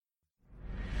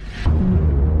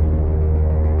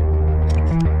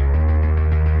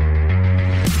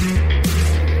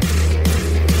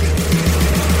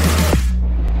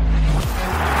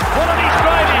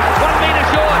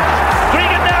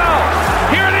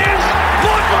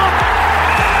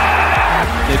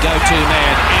go-to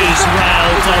man, Israel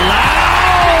Folau!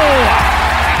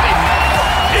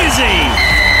 Is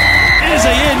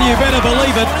he in? You better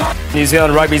believe it. New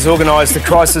Zealand Rugby's organised a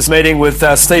crisis meeting with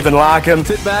Stephen Larkham.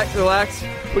 Sit back, relax,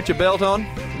 put your belt on,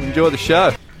 and enjoy the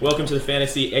show. Welcome to the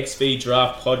Fantasy XV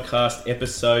Draft Podcast,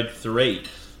 Episode 3,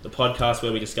 the podcast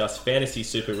where we discuss Fantasy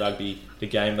Super Rugby, the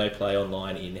game they play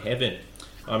online in heaven.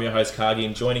 I'm your host, Cargie,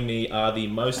 and joining me are the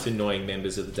most annoying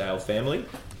members of the Dale family.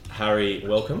 Harry,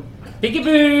 welcome.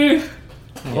 Peekaboo!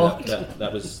 Yeah,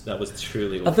 that was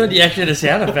truly awful. I thought you actually had a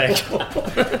sound effect.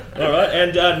 All right,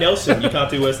 and Nelson, you can't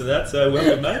do worse than that, so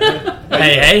welcome, mate.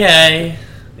 Hey.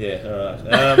 Yeah,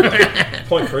 all right.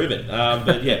 Point proven.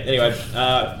 But yeah, anyway,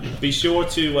 be sure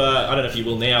to, I don't know if you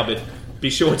will now, but be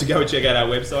sure to go and check out our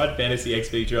website,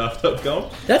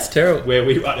 fantasyxvdraft.com. That's terrible. Where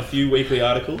we write a few weekly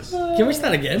articles. Can we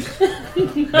start again?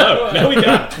 No, we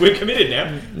can't. We're committed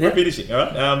now. We're finishing, all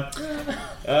right?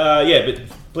 But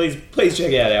please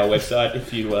check out our website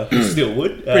if you still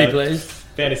would. Pretty pleased.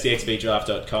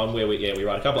 fantasyxvdraft.com, where we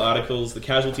write a couple articles, the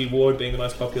casualty ward being the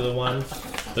most popular one,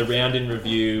 the round in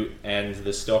review, and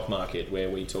the stock market, where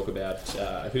we talk about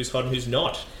who's hot and who's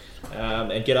not.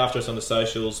 And get after us on the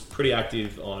socials. Pretty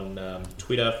active on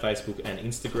Twitter, Facebook, and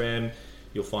Instagram.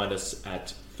 You'll find us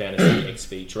at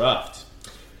fantasyxvdraft.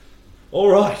 All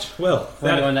right. Well, for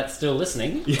anyone that's still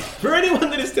listening, for anyone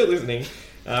that is still listening,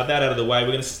 that out of the way, we're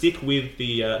going to stick with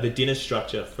the dinner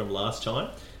structure from last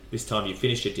time. This time you've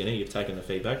finished your dinner, you've taken the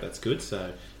feedback. That's good.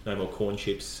 So no more corn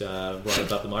chips right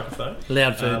above the microphone.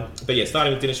 Loud food. But yeah,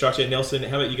 starting with dinner structure. Nelson,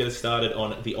 how about you get us started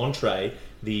on the entree?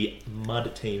 The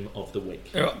Mud Team of the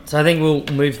Week. All right, so I think we'll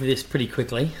move through this pretty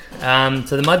quickly. So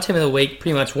the Mud Team of the Week,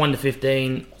 pretty much 1 to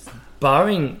 15,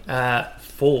 barring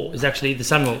 4, is actually the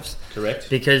Sunwolves. Correct.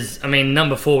 Because,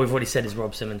 number 4, we've already said, is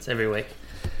Rob Simmons every week.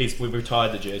 We've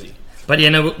retired the jersey. But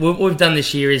what we've done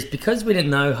this year is, because we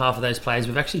didn't know half of those players,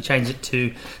 we've actually changed it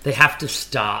to they have to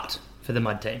start for the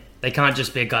Mud Team. They can't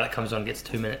just be a guy that comes on and gets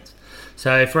 2 minutes.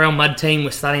 So for our Mud Team,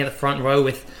 we're starting at the front row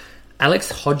with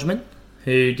Alex Hodgman,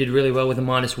 who did really well with a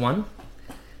 -1.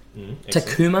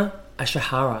 Takuma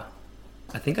Ashihara.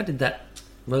 I think I did that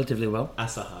relatively well.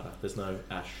 Asahara. There's no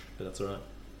Ash, but that's all right.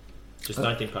 Just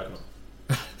don't think Pokemon.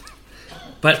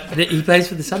 But he plays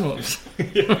for the Sunwolves.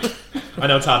 I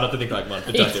know it's hard not to think Pokemon,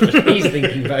 but don't do it. He's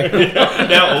thinking Pokemon.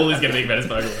 Now all he's going to think about is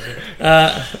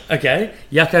Pokemon. Okay.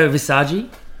 Yako Visagi.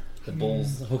 The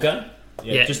Bulls hooker.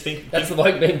 Yeah, just think. That's the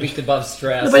bloke being picked above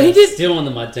Strauss. No, but he did still on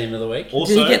the Mud Team of the Week.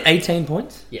 Also, did he get 18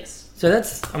 points? Yes. So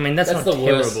that's not the terrible.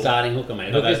 Worst starting hooker,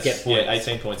 mate. Hookers get points. Yeah,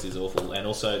 18 points is awful. And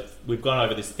also, we've gone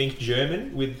over this Think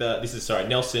German with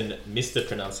Nelson missed the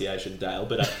pronunciation, Dale,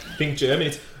 but Think German,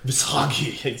 it's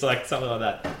Visagi. It's like something like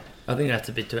that. I think that's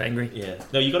a bit too angry. Yeah.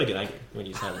 No, you got to get angry when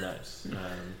you say the names.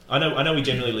 I know we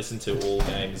generally listen to all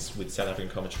games with South African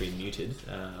commentary muted.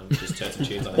 Just turn some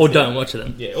tunes on. Or don't watch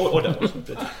them. Yeah, or don't watch them.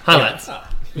 But, highlights.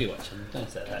 We watch them.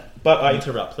 Don't say that. But I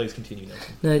interrupt. Please continue,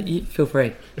 Nelson. No, you feel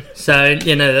free. So,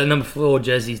 the number 4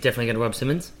 jersey is definitely going to Rob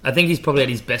Simmons. I think he's probably at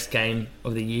his best game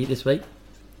of the year this week.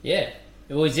 Yeah.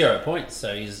 Well, he's 0 points,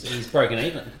 so he's broken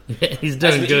even. Yeah, he's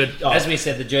doing good. As we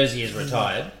said, the jersey is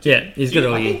retired. Yeah, he's good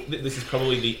all year. This is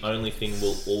probably the only thing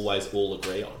we'll always all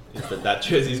agree on, is that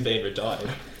jersey's been retired.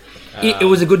 It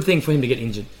was a good thing for him to get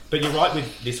injured. But you're right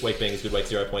with this week being his good week,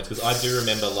 0 points, because I do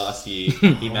remember last year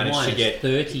he managed to get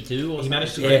 32 or something. He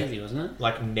managed to crazy, get, wasn't it?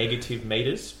 like, negative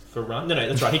meters for run. No,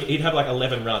 that's right. He'd have like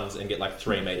 11 runs and get like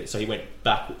 3 meters. So he went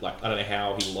back, like, I don't know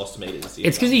how he lost meters.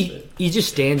 It's because he just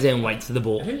stands there and waits for the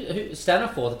ball.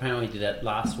 Staniforth apparently did that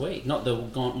last week, not the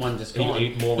one just gone.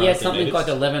 He had something like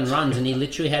 11 runs and he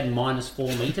literally had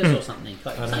 -4 meters or something.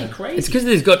 Like, it's crazy. It's because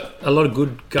he's got a lot of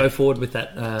good go forward with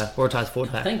that Waratahs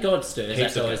forward pack. Thank God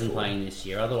Sturzaka isn't playing this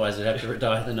year, otherwise we'd have to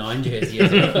retire the 9 jersey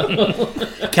as well.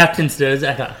 Captain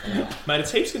Sturzaka. Mate,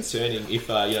 it's heaps concerning if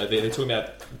they're talking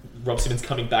about Rob Simmons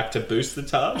coming back to boost the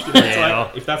task.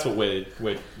 If that's what we're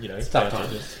it's tough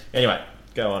times. Anyway,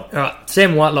 go on. All right,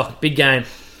 Sam Whitelock, big game,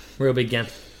 real big game.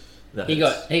 He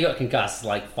got concussed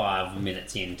like 5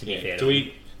 minutes in. To be fair, are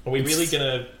we really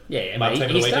gonna? Yeah,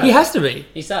 he has to be.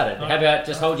 He started. How about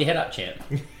just hold your head up, champ?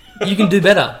 You can do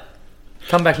better.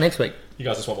 Come back next week. You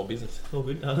guys just want more business. All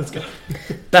good. Let's go.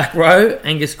 Back row: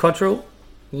 Angus Cottrell,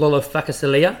 Lolo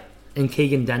Fakasilia, and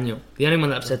Keegan Daniel. The only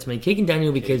one that upsets me, Keegan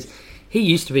Daniel, because he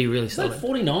used to be really He's solid. like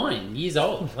 49 years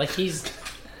old. Like he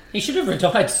should have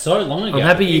retired so long ago. I'm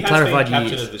happy you clarified your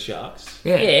years. captain of the Sharks.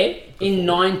 Yeah, in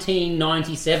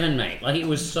 1997, mate. Like it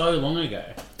was so long ago.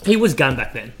 he was gun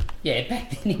back then. Yeah, back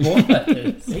then he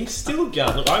was. He's still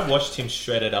gun. Look, I watched him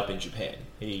shred it up in Japan.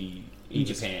 He In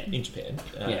Japan. In Japan.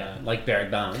 Yeah, like Barry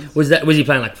Barnes. Was he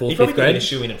playing like 4th, He probably 5th could have been a grade?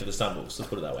 shoe-in to the Sunwolves, let's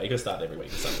put it that way. He could have started every week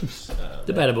in the Sunwolves.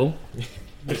 Debatable.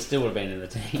 But still would have been in the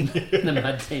team. The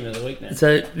mud team of the week now.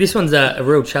 So this one's a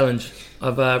real challenge.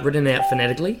 I've written it out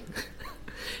phonetically.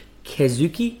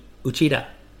 Kazuki Uchida.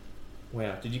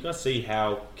 Wow, did you guys see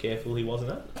how careful he was in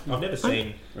that? I've never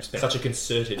seen such a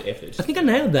concerted effort. I think I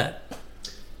nailed that.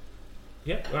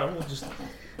 Yeah, well, we'll just...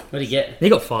 What did he get? He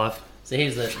got 5. So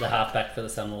here's the halfback for the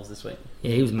Sunwolves this week.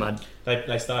 Yeah, he was mud.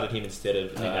 They started him instead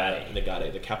of Nagate.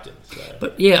 Nagate, the captain. So.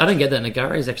 But yeah, I don't get that.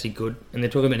 Nagare is actually good, and they're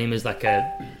talking about him as like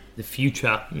the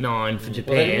future 9 for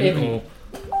Japan.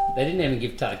 They didn't even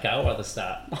give Tadakawa the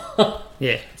start.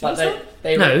 Yeah, But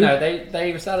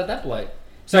they started that bloke.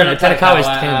 No, not Tadakawa's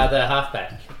Tadakawa, 10. the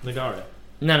halfback. Nagare.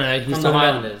 no, he's From talking the about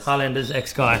Highlanders. Highlanders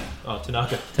ex-guy Oh,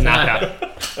 Tanaka. Tanaka.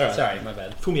 All right. Sorry, my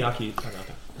bad. Fumiaki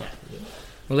Tanaka.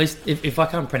 Well, at least if I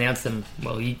can't pronounce them,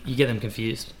 well, you get them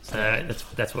confused. So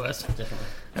that's worse. Definitely.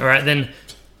 All right, then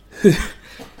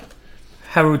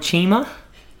Haruchima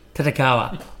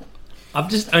Tadakawa. I've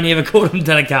just only ever called him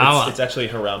Tadakawa. It's actually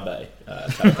Harambe.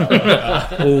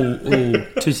 Tanaka. Ooh,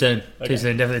 too soon. Too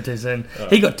soon, definitely too soon.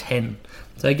 He got 10.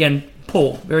 So again,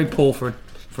 poor, very poor for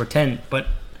a 10, but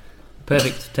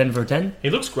perfect 10 for a 10. He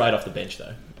looks great off the bench,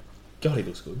 though. God, he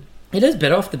looks good. He does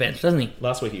better off the bench, doesn't he?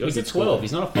 Last week he got He's a a good 12. score.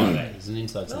 He's not a 5'8". He's an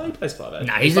inside No, he side. plays 5'8".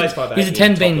 No, He he's plays a 5'8" 10 in the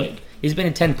top being. league. He's been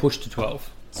a 10 pushed to 12.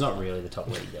 It's not really the top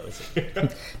league, though, is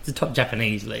it? It's a top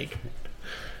Japanese league.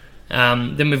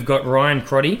 Then we've got Ryan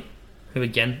Crotty, who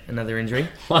again another injury.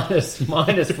 minus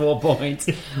 4 points.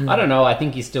 I don't know. I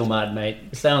think he's still mad, mate.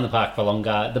 Stay on the park for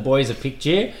longer. The boys have picked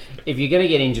you. If you're going to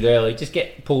get injured early, just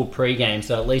get pulled pre-game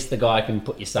so at least the guy can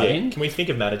put your sub Yeah, in. can we think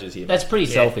of managers here? That's pretty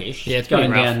selfish. Yeah, it's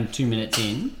going pretty rough. down 2 minutes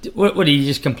in. What did he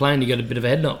just complain? He got a bit of a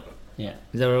head knock. Yeah.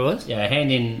 Is that what it was? Yeah,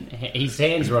 his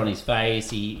hands were on his face.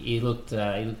 He looked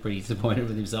pretty disappointed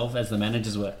with himself, as the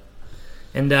managers were.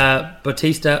 And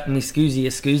Bautista Miscusi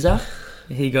Escusa,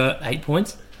 he got 8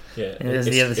 points. Yeah, And there's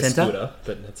the other centre. Scooter,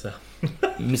 but that's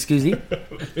Miscusi.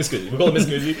 Miscusi. We call him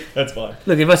Miscusi. That's fine.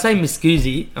 Look, if I say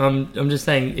Miscusi, I'm just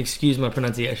saying excuse my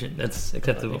pronunciation. That's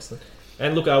acceptable. Excellent.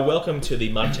 And look, welcome to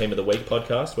the Mud Team of the Week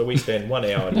podcast, where we spend 1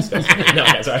 hour discussing.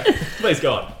 No, sorry. Please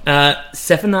go on.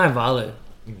 Sefanai Valu.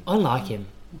 I like him.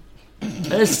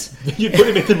 You put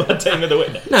him in the Mud Team of the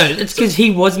Week. No, it's because he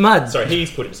was mud. Sorry,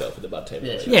 he's put himself in the Mud Team of the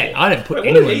Week. Yeah, I didn't put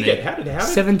Wait, what did anyone he there. get? How did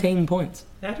 17 points.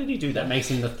 how did he do That that? makes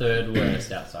him the third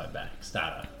worst outside back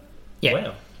starter. Yeah.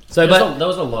 Wow. So, but There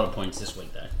was a lot of points this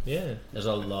week, though. Yeah. There's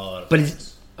a lot of But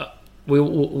points.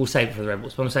 we'll save it for the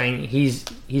Rebels. But I'm saying he's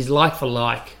like for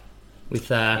like with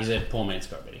He's a poor man's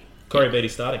Scott Beatty. Corey Beatty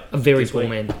starting. a very this poor week.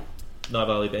 man.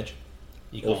 Nivali bench.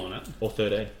 You calling it? Or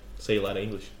 13. See you later,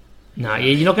 English. No, yeah,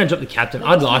 you're not going to drop the captain.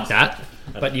 I'd like that,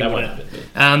 but you that won't wouldn't.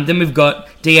 happen. Then we've got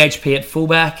DHP at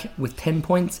fullback with 10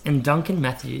 points and Duncan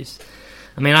Matthews.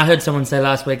 I mean, I heard someone say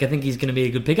last week, I think he's going to be a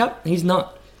good pickup. He's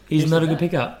not. He's not a good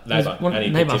pickup. Neighbour, He's one- and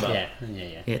he picked neighbour. him up.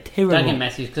 Yeah. Yeah, terrible. Duncan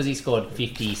Matthews, because he scored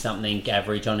 50-something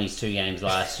average on his 2 games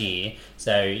last year.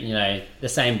 So, the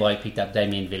same bloke picked up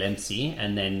Damien Villemsi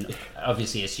and then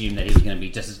obviously assumed that he was going to be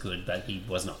just as good, but he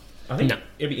was not. I think No.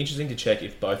 it'd be interesting to check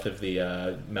if both of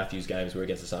the Matthews games were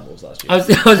against the Sunwolves last year. I was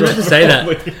about to say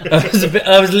that.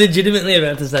 I was legitimately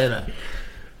about to say that.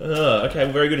 Okay,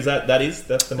 well, very good. That's the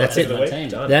That's Mud Team it. of the week. Team.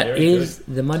 Done. That Very is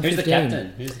the Mud Who's 15. the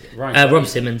captain? Who's Ryan Rob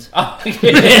Simmons. Oh, yeah.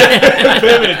 good.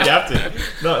 Permanent captain.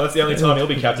 No, that's the only time he'll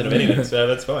be captain of anything, so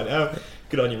that's fine.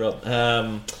 Good on you, Rob.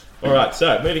 All right,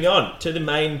 so moving on to the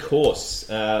main course.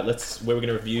 Where we're going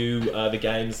to review the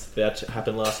games that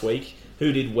happened last week.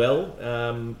 Who did well?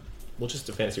 Just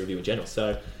a fantasy review in general.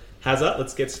 So, Hazard,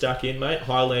 let's get stuck in, mate.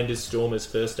 Highlanders, Stormers,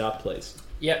 first up, please.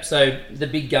 Yep, so the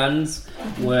big guns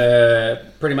were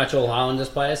pretty much all Highlanders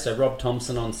players. So Rob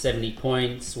Thompson on 70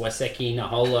 points, Waseki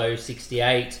Naholo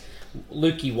 68,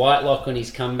 Lukey Whitelock on his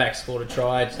comeback scored a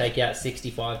try to take out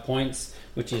 65 points,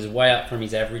 which is way up from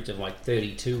his average of like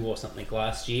 32 or something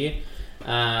last year.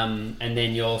 And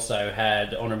then you also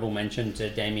had honourable mention to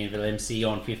Damien Villemsi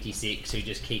on 56, who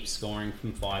just keeps scoring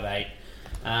from 5'8".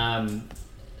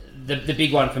 The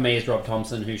big one for me is Rob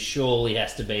Thompson, who surely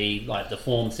has to be like the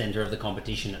form centre of the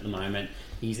competition at the moment.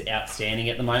 He's outstanding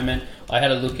at the moment. I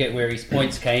had a look at where his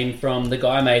points came from. The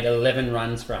guy made 11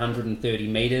 runs for 130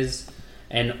 metres,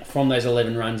 and from those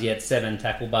 11 runs he had 7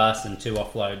 tackle busts and 2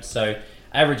 offloads. So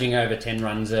averaging over 10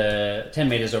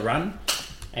 metres a run.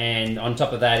 And on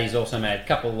top of that, he's also made a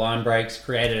couple of line breaks,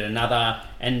 created another,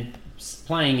 and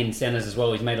playing in centres as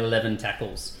well, he's made 11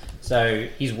 tackles. So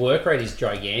his work rate is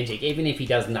gigantic. Even if he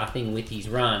does nothing with his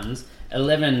runs,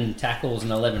 11 tackles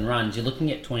and 11 runs, you're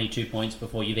looking at 22 points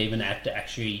before you've even had to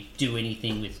actually do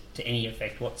anything to any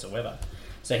effect whatsoever.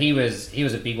 So he was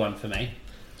a big one for me.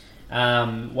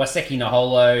 Waiseki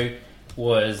Naholo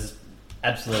was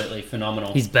absolutely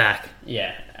phenomenal. He's back.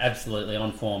 Yeah, absolutely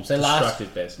on form. So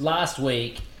Constructed best. last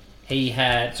week,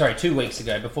 2 weeks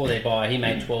ago, before their bye, he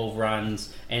made 12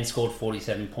 runs and scored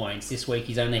 47 points. This week,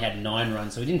 he's only had 9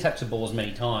 runs, so he didn't touch the ball as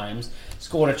many times.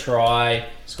 Scored a try,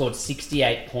 scored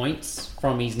 68 points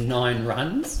from his 9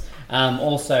 runs.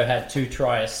 Also had 2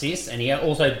 try assists, and he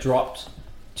also dropped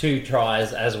 2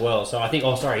 tries as well. So I think,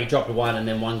 he dropped 1, and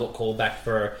then 1 got called back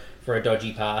for a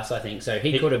dodgy pass, I think. So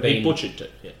he could have been... He butchered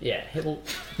it. Yeah.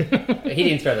 He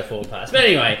didn't throw the forward pass. But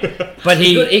anyway, But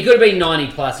he could have been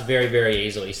 90 plus very, very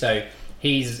easily. So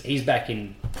he's back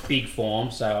in big form.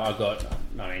 So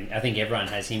I think everyone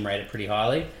has him rated pretty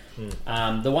highly.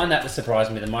 The one that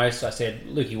surprised me the most, I said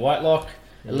Lukey Whitelock,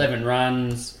 11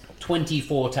 runs,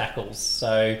 24 tackles.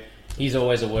 So he's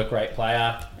always a work rate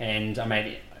player, and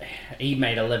he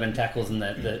made 11 tackles in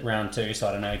the round 2, so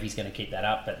I don't know if he's going to keep that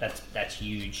up, but that's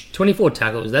huge. 24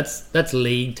 tackles. That's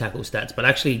league tackle stats, but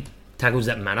actually tackles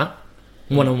that matter.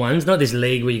 One-on-ones, not this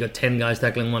league where you got 10 guys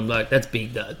tackling one bloke. That's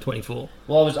big, though. 24.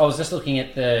 Well, I was just looking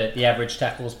at the average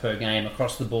tackles per game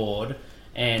across the board,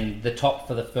 and the top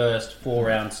for the first 4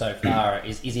 rounds so far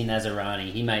is Izzy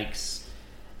Nazarani. He makes,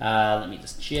 let me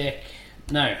just check.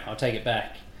 No, I'll take it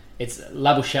back. It's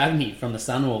Labuschagne from the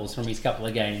Sunwolves from his couple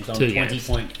of games on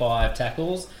 20.5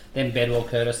 tackles. Then Bedwell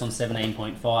Curtis on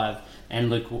 17.5.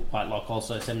 And Luke Whitelock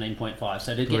also 17.5.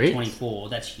 So to get 24,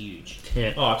 that's huge.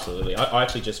 Yeah. Oh, absolutely. I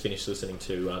actually just finished listening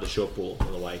to the short ball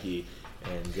on the way here,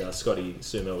 and Scotty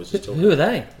Sumo was just talking... Who are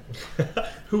they?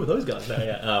 Who are those guys? No,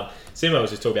 yeah. Sumo was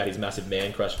just talking about his massive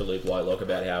man crush for Luke Whitelock,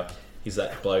 about how he's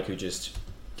that bloke who just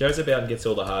goes about and gets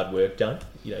all the hard work done.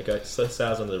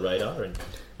 Sails under the radar, and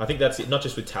I think that's it. Not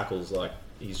just with tackles, like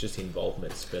he's just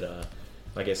involvements, but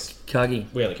I guess Kagi.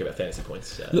 We only care about fantasy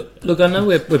points. Look, I know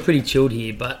we're pretty chilled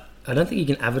here, but I don't think you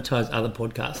can advertise other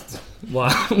podcasts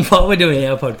while we're doing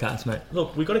our podcast, mate.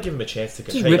 Look, we've got to give them a chance to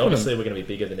compete. Obviously, we're going to be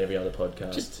bigger than every other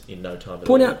podcast in no time.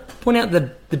 Point out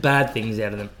the bad things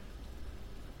out of them.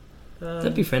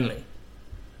 Don't be friendly.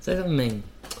 Say something mean.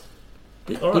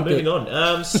 All right, moving on.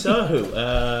 Does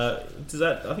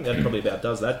that? I think that probably about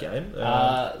does that game.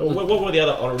 What were the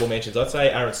other honourable mentions? I'd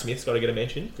say Aaron Smith's got to get a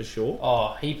mention for sure.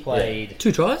 Oh, he played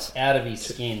 2 tries out of his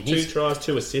skin. 2 tries,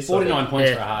 2 assists. 49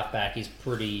 points for a halfback is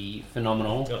pretty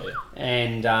phenomenal. Oh, yeah.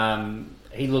 And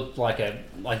he looked like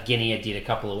Guinea did a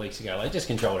couple of weeks ago. They just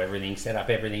controlled everything, set up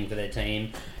everything for their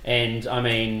team. And I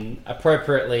mean,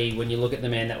 appropriately, when you look at the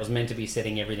man that was meant to be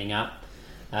setting everything up.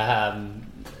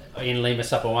 In Lima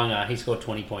Sapawanga, he scored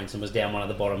 20 points and was down one at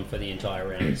the bottom for the entire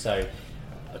round. So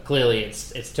clearly,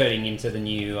 it's turning into the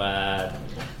new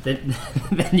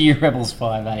the new Rebels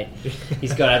 5'8".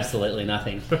 He's got absolutely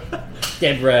nothing.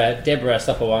 Deborah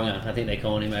Sapawanga, I think they're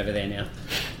calling him over there now.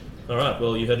 All right,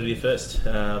 well, you heard it here first,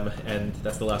 and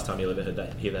that's the last time you'll ever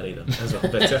hear that either as well.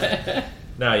 But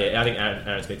I think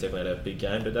Aaron Smith definitely had a big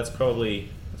game, but that's probably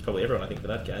everyone, I think, for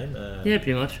that game. Yeah,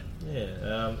 pretty much.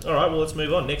 Yeah. All right, well, let's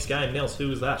move on. Next game, Nels, who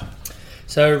was that?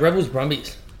 So, Rebels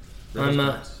Brumbies.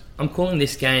 Brumbies. I'm calling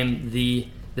this game the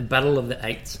Battle of the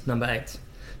Eights, number 8.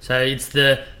 So, it's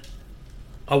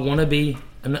I want to be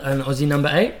an Aussie number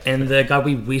 8, and the guy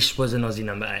we wish was an Aussie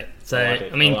number 8. So, I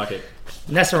like it.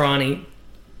 Nasarani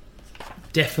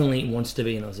definitely wants to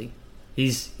be an Aussie.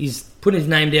 He's putting his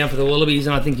name down for the Wallabies,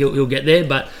 and I think he'll get there,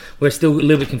 but we're still a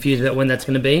little bit confused about when that's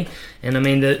going to be. And I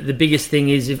mean, the biggest thing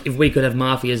is if we could have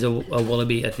Murphy as a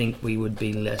Wallaby, I think we would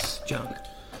be less junk.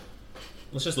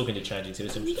 Let's just look into changing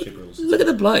citizenship rules. Look at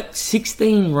the bloke,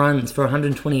 16 runs for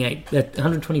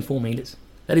 124 metres.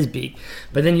 That is big.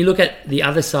 But then you look at the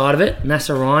other side of it,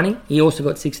 Nasarani, he also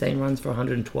got 16 runs for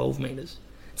 112 metres.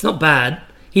 It's not bad.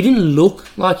 He didn't look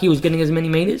like he was getting as many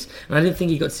metres, and I didn't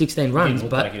think he got 16 runs. He didn't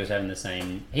look but like he was having the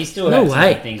same... He still had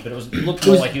some things, but it looked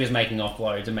more like he was making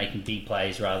offloads and making big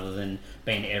plays rather than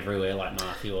being everywhere like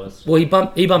Murphy was. Well,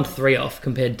 he bumped 3 off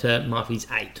compared to Murphy's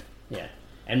 8. Yeah.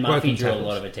 And Murphy drew a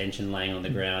lot of attention laying on the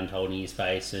ground, holding his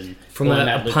face, and from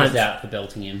a punch out for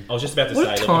belting him. I was just about to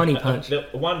say... a tiny punch.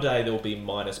 One day there will be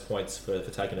minus points for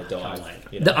taking a dive.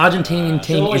 The Argentinian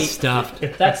team is stuffed.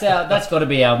 That's got to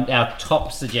be our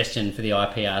top suggestion for the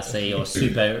IPRC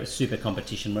or super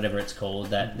competition, whatever it's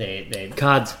called. That they're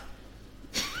cards.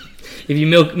 If you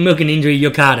milk an injury, you're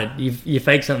carded. You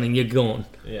fake something, you're gone.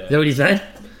 Yeah. Is that what you're saying?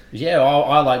 Yeah,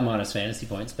 I like minus fantasy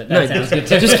points, but that sounds good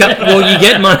too. You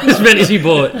get minus fantasy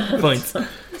points.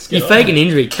 You fake an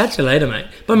injury, catch you later, mate.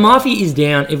 But Murphy is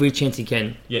down every chance he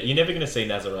can. Yeah, you're never going to see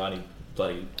Nazarani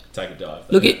bloody take a dive.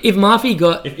 Look, if Murphy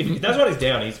got... If Nazarani's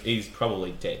down, he's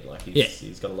probably dead. Like,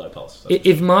 he's got a low pulse. So.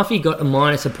 If Murphy got a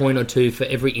minus a point or two for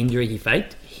every injury he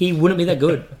faked, he wouldn't be that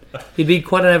good. He'd be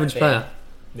quite an average player.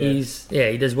 Yeah.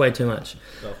 He does way too much.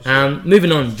 Oh, for sure.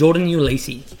 Moving on, Jordan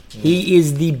Ulisi. He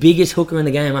is the biggest hooker in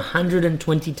the game,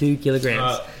 122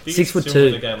 kilograms, 6'2".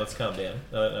 In the game, let's calm down.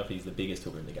 I don't know if he's the biggest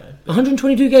hooker in the game.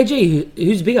 122 kg.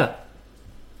 Who's bigger?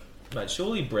 Mate,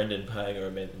 surely Brendan Paying or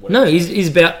whatever. No, he's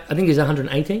about. I think he's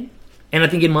 118, and I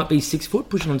think it might be 6 foot,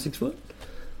 pushing on 6 foot.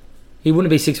 He wouldn't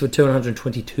be 6'2" and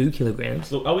 122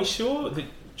 kilograms. Look, are we sure that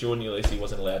Jordan Ulisi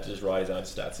wasn't allowed to just write his own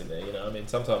stats in there? You know, I mean,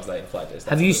 sometimes they inflate their stats.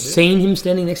 Have you seen him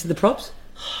standing next to the props?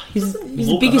 He's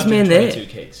the biggest man there.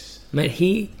 Kicks. Mate,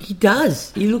 he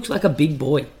does. He looks like a big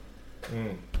boy.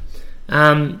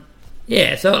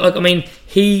 Yeah, so, like, I mean,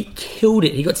 he killed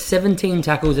it. He got 17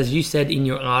 tackles, as you said in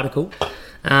your article.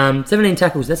 17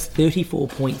 tackles, that's 34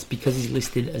 points because he's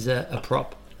listed as a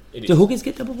prop. Do hookers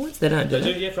get double points? They don't, do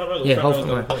they? Yeah, front row. Yeah, front whole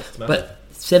row front row. points. It's But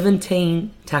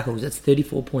 17 tackles, that's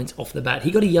 34 points off the bat. He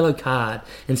got a yellow card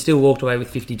and still walked away with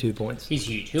 52 points. He's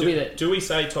huge. He'll be the. Do we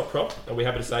say top prop? Are we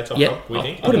happy to say top Yeah. prop? We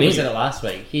think? Put him We in. said it last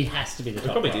week. He has to be the We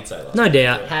top. probably prop. did say last. No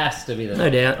doubt. Has to be the No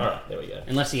top. doubt. All right, there we go.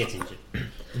 Unless he gets injured.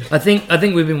 I think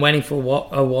we've been waiting for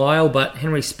a while, but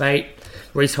Henry Spate,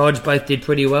 Reece Hodge both did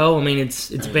pretty well. I mean, it's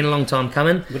been a long time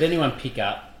coming. Would anyone pick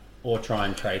up or try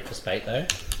and trade for Spate though?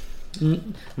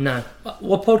 No.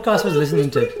 What podcast was I listening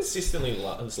Pretty to? consistently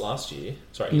last year.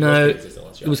 Sorry, No, pretty consistent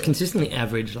last year, it was I think. consistently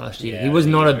average last year. Yeah, He was I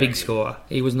think not he's a very big good. scorer.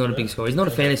 He was not a big scorer. He's not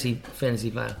a fantasy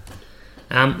player.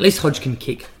 At least Hodge can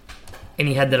kick. And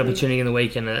he had that opportunity in the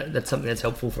week, and that's something that's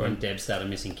helpful for And him. Deb started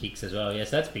missing kicks as well. Yes,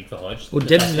 that's big for Hodge. Well, The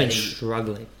Debs fact has been that he-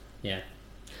 struggling. Yeah.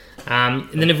 And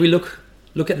then if we look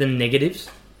at the negatives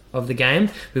of the game,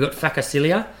 we've got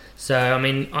Fakasilia. So, I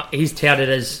mean, he's touted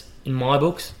as, in my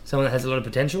books, someone that has a lot of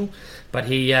potential, but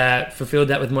he fulfilled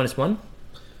that with -1.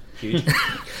 Huge.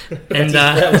 And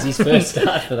That was his first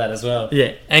start for that as well.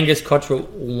 yeah, Angus Cottrell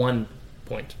 1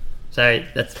 point. So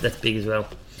that's big as well.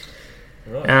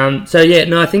 Right.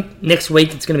 I think next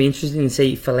week it's going to be interesting to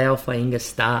see Falau Fainga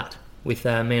start with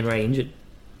Man Ray injured.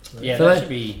 Yeah, So that should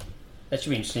be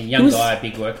interesting. Young was- guy,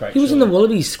 big work rate. He was in the surely.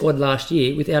 Wallabies squad last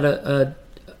year without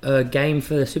a game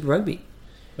for Super Rugby.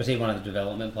 Was he one of the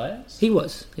development players? He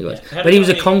was. Yeah. How But he was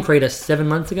a did he- concreter 7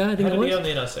 months ago, I How think it did he was. on the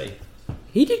NRC?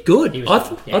 He did good. He was I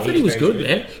good. Yeah, thought he he was was very good,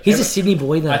 good. man. He's a Sydney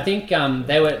boy, though. I think they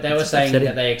were It's saying upsetting.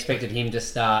 that they expected him to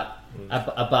start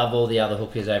above all the other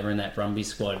hookers over in that Brumbies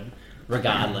squad,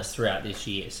 regardless throughout this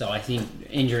year. So I think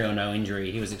injury or no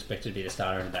injury, he was expected to be the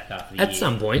starter in the back half of the year. At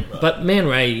some point. But Man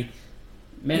Ray,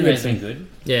 Man Ray's been good.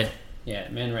 yeah. Yeah,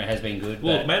 Man Ray has been good.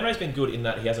 Well, but Man Ray's been good in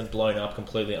that he hasn't blown up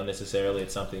completely unnecessarily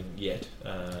at something yet.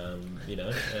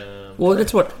 Well,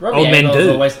 that's what Robbie old men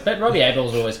Abel's do. but Robbie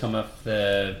Abel's always come off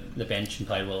the bench and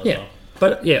played well as Yeah. well.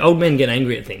 But, yeah, old men get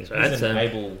angry at things, right? He's an So,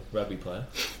 able rugby player.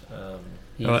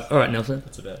 all right, Nelson.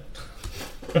 That's about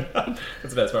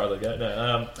that's about as far as I go.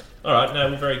 No, all right, no,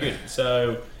 we're very good.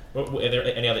 So, are there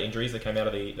any other injuries that came out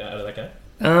of that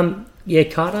game? Yeah,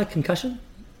 Carter, concussion.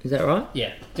 Is that right?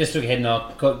 Yeah, just took a head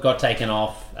knock, got taken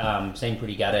off, seemed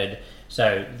pretty gutted.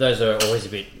 So those are always a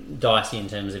bit dicey in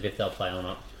terms of if they'll play or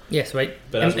not. Yeah, sweet.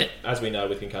 But as we know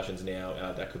with concussions now,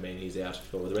 that could mean he's out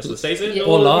for the rest of the season. Yeah,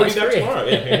 or or he'll be back live. tomorrow.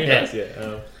 Yeah, who Yeah. knows?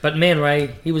 Yeah. But Man Ray,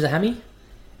 he was a hammy.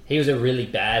 He was a really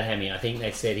bad hammy. I think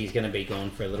they said he's going to be gone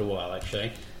for a little while,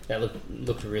 actually. That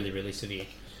looked really, really severe.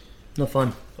 Not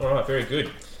fun. All right, very good.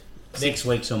 6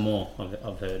 weeks or more,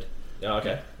 I've heard. Oh,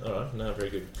 okay. All right. No, very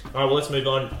good. All right. Well, let's move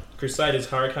on. Crusaders,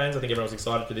 Hurricanes. I think everyone's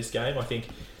excited for this game. I think.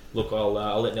 Look,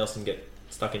 I'll let Nelson get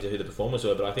stuck into who the performers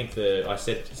were, but I think I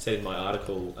said in my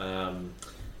article,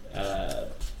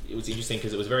 it was interesting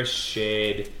because it was a very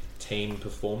shared team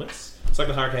performance. It's like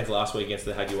the Hurricanes last week against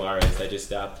the Jaguares. They just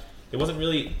there wasn't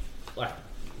really like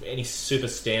any super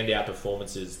standout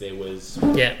performances. There was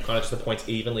Yeah. kind of just the points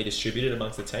evenly distributed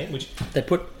amongst the team, which.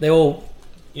 They all.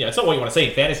 You know, it's not what you want to see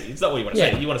in fantasy. It's not what you want to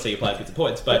Yeah. see. You want to see your players get some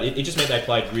points, but it just meant they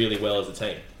played really well as a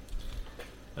team.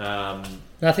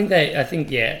 I think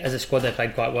as a squad they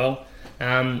played quite well.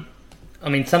 I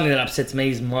mean, something that upsets me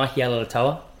is Mikey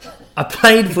Alatoa. I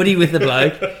played footy with the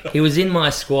bloke. He was in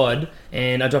my squad,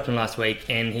 and I dropped him last week,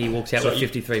 and he walks out So with you-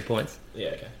 53 points. Yeah,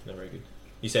 okay, no, very good.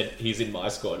 You said he's in my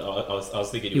squad. I was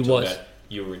thinking He you were talking was. about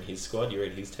you were in his squad. You were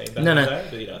in his team back No, in the no. day.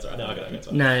 But you know, it's all right. No, I got it. It's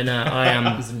fine. No,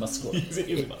 I He's in my squad. He was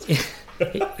in my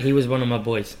squad. he was one of my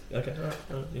boys. Okay,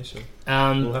 all right, yeah, sure. We'll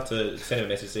Um, have to send him a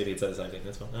message to see if he'd say the same thing.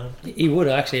 That's fine. he would.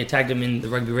 I actually tagged him in the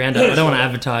Rugby Roundup. I don't want to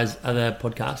advertise other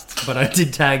podcasts, but I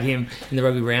did tag him in the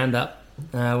Rugby Roundup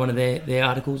one of their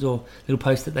articles or little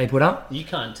post that they put up. You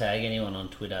can't tag anyone on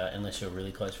Twitter unless you're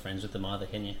really close friends with them either,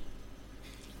 can you?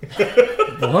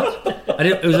 What?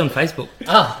 It was on Facebook.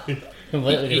 Ah,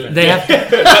 completely different. They have to,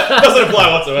 Doesn't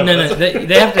apply whatsoever. no,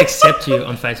 they have to accept you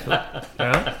on Facebook. All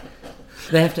right?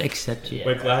 They have to accept you.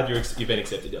 We're glad you've been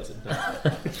accepted,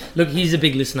 Delson. Look, he's a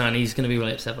big listener and he's going to be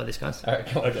really upset by this, guys. All right,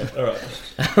 come on. Okay,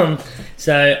 all right.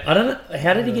 So, I don't know.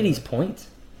 How did he get his points?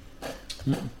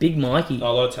 Big Mikey. A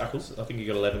lot of tackles. I think you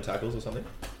got 11 tackles or something.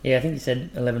 Yeah, I think he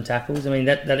said 11 tackles. I mean,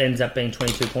 that ends up being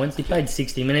 22 points. He played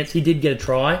 60 minutes. He did get a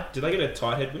try. Did they get a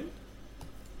tight head win?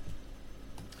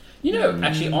 You know,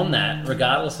 actually, on that,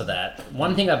 regardless of that,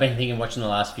 one thing I've been thinking watching the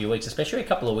last few weeks, especially a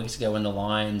couple of weeks ago when the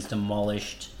Lions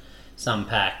demolished some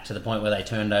pack to the point where they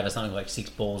turned over something like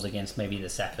 6 balls against maybe the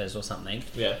Sappers or something.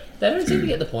 Yeah. They don't seem to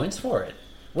get the points for it.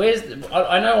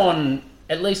 I know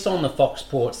at least on the Fox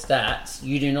Sports stats,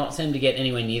 you do not seem to get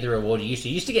anywhere near the reward you used to.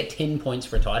 You used to get 10 points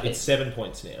for a tight head. It's 7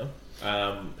 points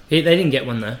now. They didn't get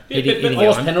one, though. He didn't get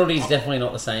Forced one. penalties definitely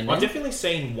not the same. I've then. definitely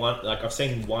seen one. Like I've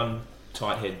seen one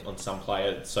tight head on some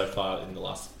player so far in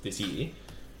this year.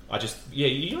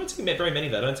 You don't see very many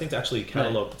though. I don't seem to actually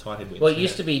catalogue the tight head wins. Well, it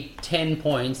used to be 10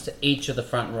 points to each of the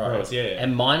front rows. Rows, yeah.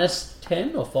 And minus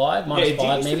 10 or 5, minus it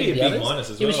 5 used to maybe be the a big others. minus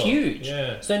as It was well. huge.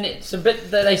 Yeah.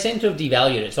 But they seem to have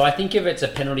devalued it. So I think if it's a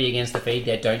penalty against the feed,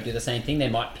 they don't do the same thing. They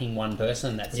might ping one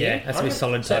person. That's Yeah, it. that's a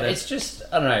solid So tight head. it's just,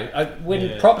 I don't know.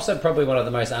 When props are probably one of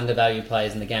the most undervalued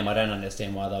players in the game, I don't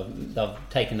understand why they've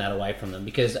taken that away from them.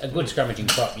 Because a good scrummaging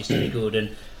prop used to be good.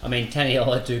 And I mean,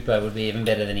 Taniela Tupou would be even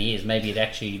better than he is. Maybe he'd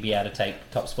actually be able to take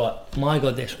top spot. My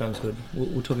God, their scrum's good.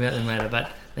 We'll talk about them later,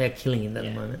 but they're killing it at the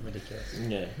moment. Ridiculous.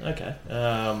 Yeah. Okay.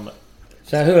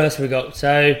 So who else have we got?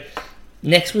 So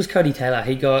next was Cody Taylor.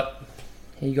 He got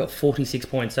 46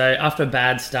 points. So after a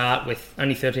bad start with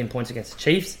only 13 points against the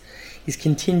Chiefs, he's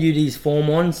continued his form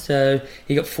on. So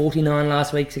he got 49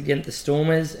 last week against the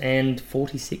Stormers and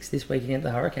 46 this week against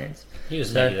the Hurricanes. He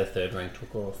was maybe the 3rd ranked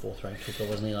hooker or 4th ranked hooker,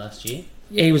 wasn't he, last year?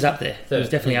 Yeah, he was up there. He Third. was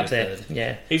definitely He up was there. third.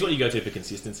 Yeah. He's what you go to for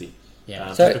consistency.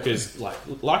 Yeah. So- Because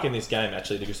like in this game,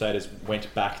 actually, the Crusaders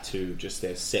went back to just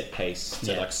their set pace.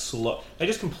 To slow. They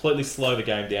just completely slow the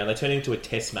game down. They turn it into a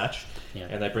test match,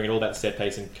 and they bring it all about the set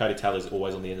pace. And Cody Taylor's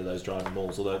always on the end of those driving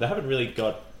mauls. Although they haven't really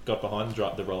got behind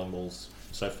the rolling mauls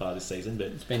so far this season, but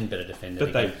It's been better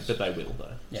defended. they against- will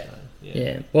though. Yeah. So,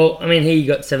 Yeah. Well, I mean, he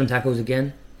got 7 tackles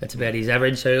again. That's about his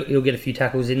average, so he'll get a few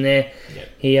tackles in there.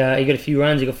 Yeah. He got a few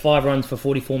runs. He got 5 runs for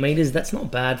 44 metres. That's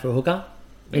not bad for a hooker.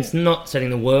 It's not setting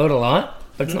the world alight,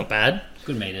 but it's not bad.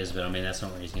 Good meters, but I mean, that's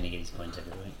not where he's going to get his points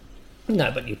every week.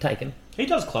 No, but you take him. He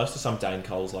does close to some Dane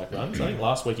Coles like runs. I think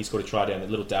last week he scored a try down that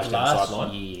little dash down the Last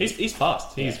sideline. year- He's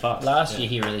fast. He is fast. Last year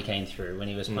he really came through when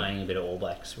he was playing a bit of All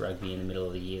Blacks rugby in the middle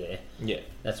of the year there. Yeah.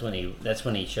 That's when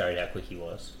he showed how quick he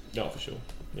was. Oh, for sure.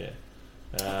 Yeah.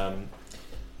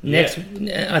 Next,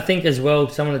 I think as well,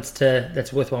 someone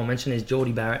that's worthwhile mentioning is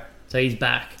Geordie Barrett. So he's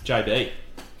back. JB.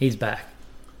 He's back.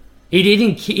 He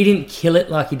didn't kill it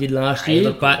like he did last He year,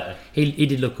 looked good, but he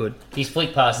did look good. His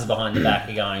flick passes behind the back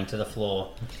are going to the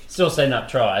floor. Still setting up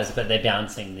tries, but they're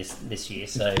bouncing this year,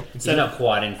 so he's not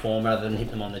quite in form rather than hit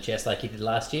them on the chest like he did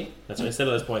last year. That's right. Instead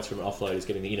of those points from offload, he's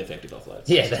getting the ineffective offloads.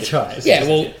 Yeah, that's right. Yeah,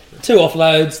 well, 2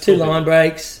 offloads, 2 line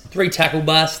breaks, 3 tackle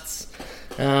busts,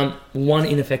 1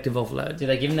 ineffective offload. Did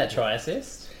they give him that try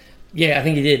assist? Yeah, I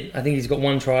think he did. I think he's got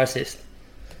 1 try assist.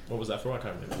 What was that for? I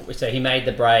can't remember. So he made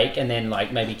the break and then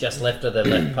maybe just left of the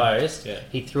left post. Yeah.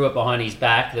 He threw it behind his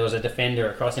back. There was a defender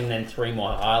across him, and then 3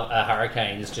 more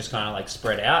Hurricanes just kind of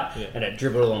spread out, and it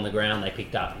dribbled on the ground. They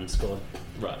picked up and scored.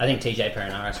 Right. I think TJ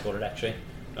Perinara scored it actually.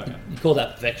 Okay. You call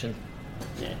that perfection.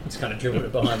 Yeah, he's kind of dribbled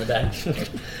it behind the back.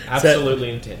 Absolutely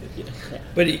intended. Yeah.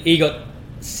 But he got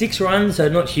 6 runs, so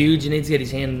not huge. He needs to get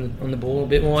his hand on the ball a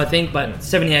bit more, I think. But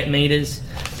 78 metres,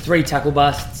 3 tackle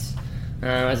busts,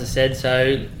 as I said.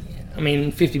 So, I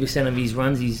mean, 50% of his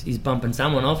runs, he's bumping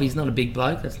someone off. He's not a big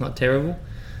bloke. That's not terrible.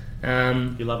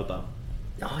 You love a bump.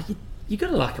 You got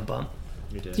to like a bump.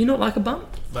 You do. Do you not like a bump?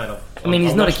 Mate, I mean,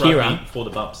 he's not a watch rugby Kira. for the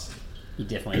bumps. You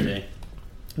definitely do.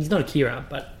 He's not a Kira,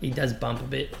 but he does bump a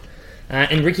bit.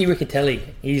 And Ricky Riccatelli,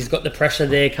 he's got the pressure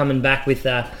there coming back with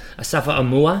Asafa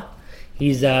Amua.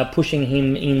 He's pushing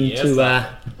him into...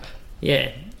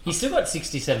 yeah. He's still got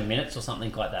 67 minutes or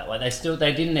something like that.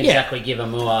 They didn't exactly give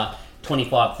Amua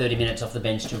 25, 30 minutes off the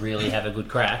bench to really have a good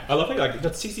crack. I love it.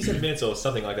 That's 67 minutes or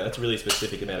something like that. That's a really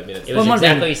specific amount of minutes. It was Well,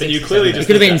 exactly but 67 you clearly It just-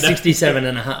 could have been No. 67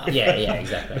 and a half. Yeah,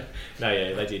 exactly. No,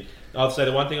 yeah, they did. I'll say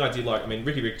the one thing I did like,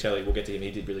 Ricky Riccatelli, we'll get to him, he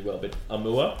did really well, but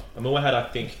Amua had, I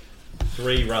think,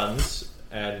 3 runs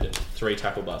and 3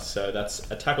 tackle busts. So that's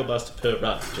a tackle bust per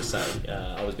run, just saying.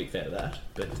 I was a big fan of that.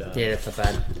 But Yeah, that's not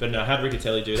bad. But no, how did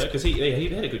Riccatelli do that? Because he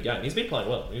had a good game. He's been playing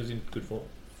well. He was in good form.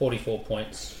 44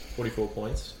 points. 44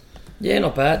 points. Yeah,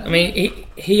 not bad. I mean,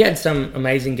 he had some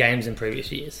amazing games in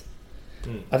previous years.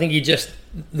 I think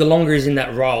the longer he's in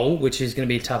that role, which is going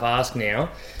to be a tough ask now,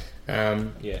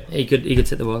 he could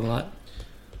set the world alight.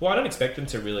 Well, I don't expect them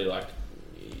to really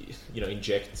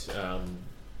inject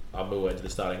Amua into the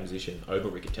starting position over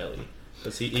Riccatelli.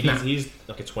 Because he's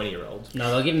like a 20-year-old. No,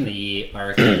 they'll give him the year, I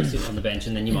reckon, sit on the bench,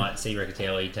 and then you might see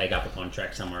Riccatelli take up a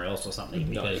contract somewhere else or something.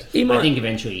 Because I think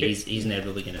eventually he's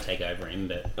inevitably going to take over him.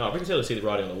 But Riccatelli see the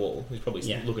writing on the wall. He's probably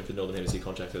looking for Northern Hemisphere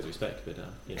contract as we speak. But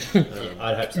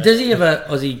I'd hope so. Does he have a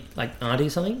Aussie auntie or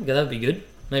something? Because that would be good.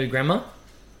 Maybe grandma.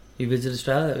 You visit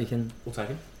Australia, that we can. We'll take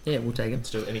him. Yeah, we'll take him. Let's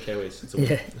do any Kiwis. It's a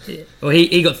win. Yeah. Well,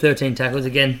 he got 13 tackles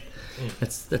again.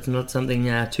 That's not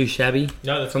something too shabby.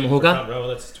 No, that's from a good. hooker. Well,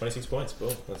 that's 26 points.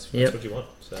 Well, that's what you want.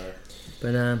 So,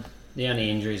 but the only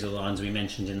injuries are the ones we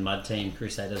mentioned in the mud team,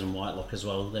 Crusaders and Whitelock as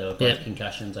well. They were both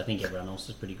concussions. I think everyone else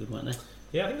was pretty good, weren't they?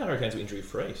 Yeah, I think the Hurricanes were injury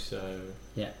free. So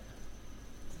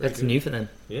that's good. new for them.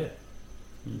 Yeah,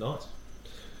 nice.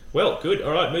 Well, good.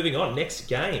 All right, moving on. Next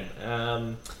game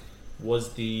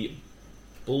was the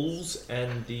Bulls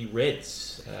and the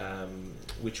Reds,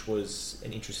 which was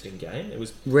an interesting game. It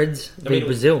was Reds v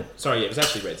Brazil. It was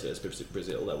actually Reds versus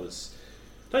Brazil.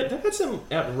 They had some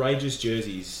outrageous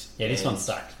jerseys. Yeah, this one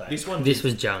sucked. Though. This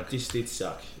was junk. This did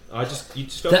suck. You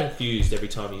just felt confused every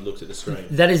time you looked at the screen.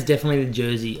 That is definitely the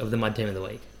jersey of the Mud Team of the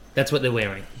Week. That's what they're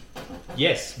wearing.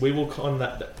 Yes, we will con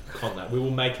that. We will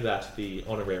make that the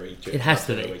honorary jersey. It has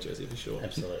to be jersey for sure.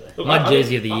 Absolutely. Look, my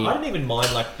jersey of the year. I didn't even mind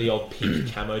the old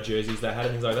pink camo jerseys they had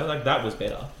and things like that. That was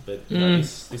better. But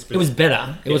this it was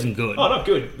better. It wasn't good. Oh, not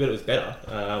good, but it was better.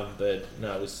 But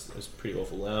no, it was pretty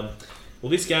awful. Well,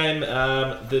 this game,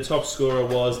 the top scorer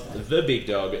was the big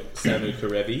dog, Samu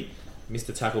Kerevi.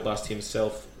 Mr. Tackle Bust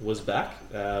himself was back,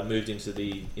 moved into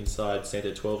the inside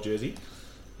centre 12 jersey,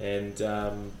 and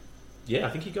I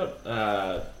think he got.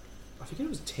 I think it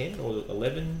was 10 or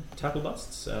 11 tackle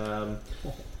busts.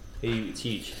 It's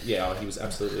huge. Yeah, he was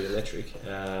absolutely electric.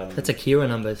 That's Akira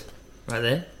numbers right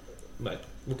there. Mate,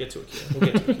 we'll get to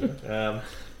Akira.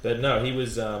 But no, he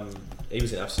was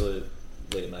in absolutely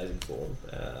amazing form.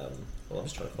 Well, I'm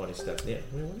just trying to find his stats now.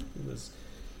 He was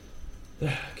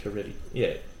Caretti.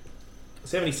 Yeah,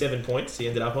 77 points he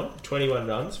ended up on. 21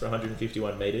 runs for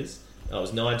 151 metres. It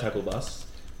was 9 tackle busts,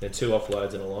 then 2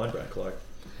 offloads and a line break.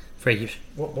 Freakish.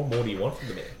 What more do you want from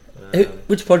the man?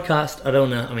 Which podcast? I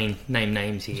don't know. I mean, name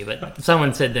names here, but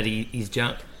someone said that he's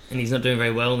junk and he's not doing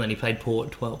very well, and then he played poor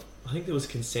at 12. I think there was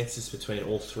consensus between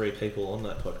all 3 people on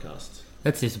that podcast.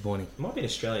 That's disappointing. It might be an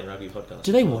Australian rugby podcast.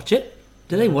 Do they watch it?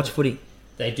 Do they watch footy?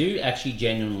 They do actually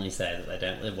genuinely say that they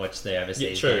don't watch the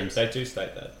overseas games. They do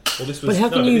state that. Well, this But was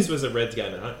this was a Reds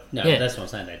game at home. No, that's what I'm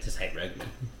saying. They just hate rugby.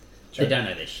 They don't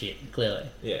know their shit, clearly.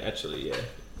 Yeah, actually, yeah.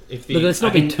 Look, let's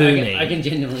not be too mean. I can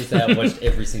genuinely say I've watched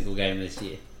every single game this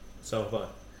year. So have I.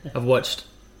 I've watched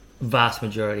vast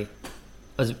majority.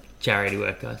 I was charity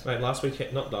work, guys. Mate, the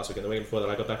weekend before that,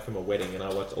 I got back from a wedding and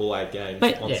I watched all 8 games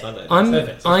on Sunday.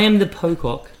 I am the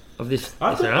Pocock of this.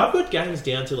 I've got games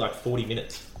down to 40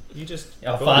 minutes. You just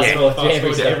fast forward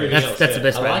to everything else. That's the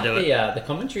best way I to do like it. the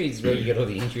commentary is where you get all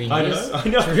the injury news. I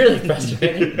know. It's really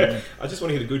frustrating. I just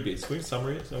want to hear the good bits. Can we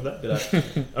summary some of that?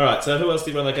 But, all right, so who else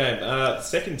did run that game? The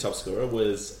second top scorer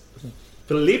was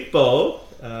Filippo.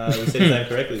 We said his name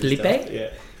correctly. Felipe?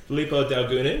 Yeah. Filippo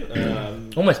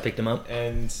Dalgunen. Almost picked him up.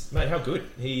 And, mate, how good.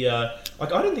 He, I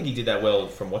don't think he did that well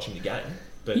from watching the game.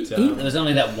 But there was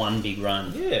only that one big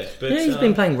run. Yeah, but... he's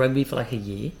been playing rugby for a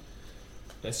year.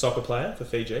 A soccer player for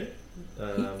Fiji.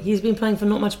 He's been playing for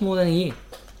not much more than a year.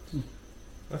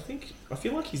 I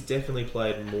feel like he's definitely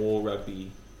played more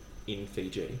rugby in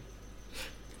Fiji.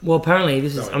 Well, apparently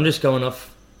I'm just going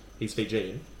off. He's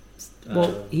Fijian.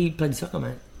 Well, he played soccer,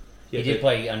 mate. Yeah, he did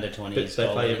play under 20s,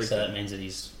 so that means that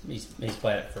he's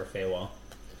played it for a fair while.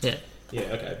 Yeah. Yeah,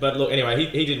 okay. But look, anyway,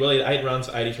 he did well. He had 8 runs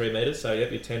for 83 metres, so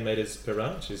you're 10 metres per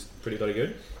run, which is pretty bloody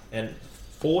good. And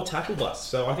 4 tackle busts.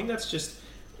 So I think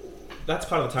that's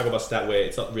part of the tackle bust stat where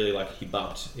it's not really he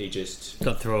bumped, he just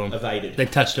got through him. Evaded. They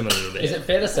touched him a little bit. Is it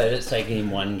fair to say that it's taken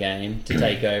him one game to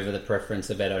take over the preference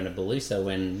of Edo Nabuli, so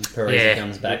when Perez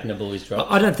comes back, Nabuli's dropped?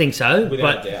 I don't think so.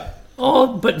 Without a doubt.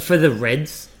 Oh, but for the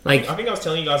Reds, I think I was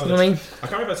telling you guys on I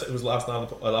can't remember if it was last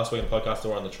week on the podcast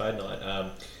or on the trade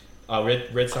night. I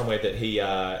read somewhere that he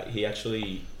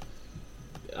actually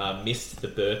missed the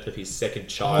birth of his second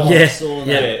child.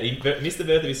 Yeah, he missed the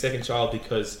birth of his second child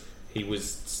because he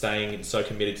was staying so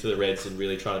committed to the Reds and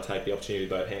really trying to take the opportunity with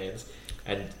both hands.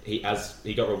 And he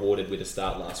got rewarded with a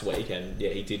start last week, and yeah,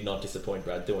 he did not disappoint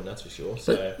Brad Thorne, that's for sure.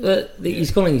 So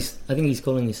he's calling he's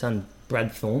calling his son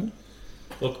Brad Thorne.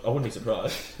 look, I wouldn't be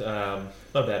surprised. Not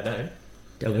a bad name.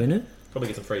 Dalgona? Probably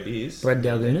get some free beers. Brad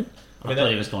Dalgona? I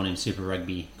thought he was calling him Super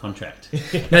Rugby contract.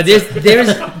 No, there is.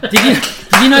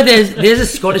 Did you know there's a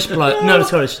Scottish bloke? No, not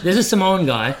Scottish. There's a Samoan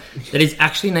guy that is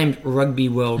actually named Rugby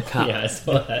World Cup. Yeah, I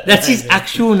saw that. That's his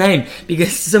actual name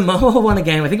because Samoa won a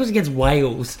game. I think it was against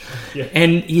Wales,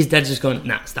 and his dad's just gone,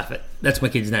 nah, stuff it. That's my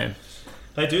kid's name.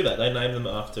 They do that. They name them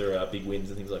after big wins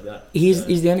and things like that. He's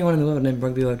the only one in the world named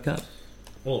Rugby World Cup.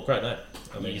 Well, great name.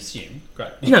 I You mean, assume.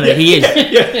 great. No, he is.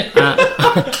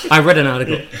 I read an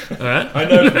article. All right, I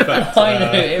know for a fact. I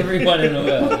know everyone in the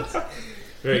world.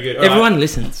 Very good. All everyone right.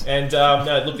 listens. And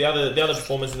no, look, the other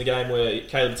performers in the game were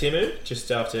Caleb Timu,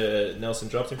 just after Nelson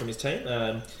dropped him from his team.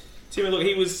 Timu, look,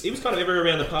 he was kind of everywhere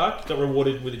around the park. Got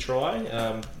rewarded with a try.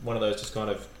 One of those just kind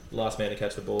of last man to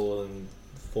catch the ball and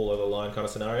fall over the line kind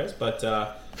of scenarios. But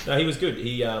no, he was good.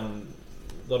 He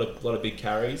lot of big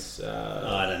carries.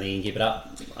 I don't think he can keep it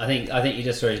up. I think he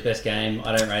just saw his best game.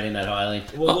 I don't rate him that highly.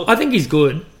 Well, look, I think he's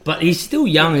good, but he's still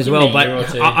young as Give well. me a But year or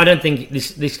two. I don't think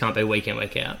this can't be week in,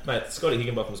 week out. mate, Scotty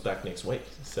Higginbotham's back next week.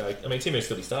 So, I mean, Timu will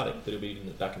still be starting, but he'll be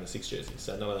back in the 6 jersey.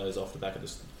 So none of those off the back of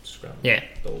the scrum Yeah.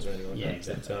 balls or anything like Yeah, that.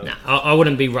 exactly. But, Nah, I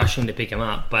wouldn't be rushing to pick him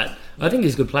up, but I think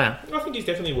he's a good player. I think he's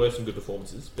definitely worth some good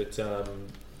performances. But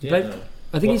yeah, Played- no.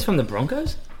 I think he's from the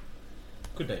Broncos.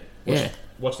 Could be. Yeah.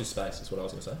 Watch this space is what I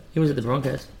was going to say. He was at the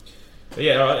Broncos. But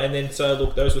yeah, all right. And then, so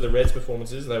look, those were the Reds'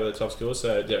 performances. They were the top scores.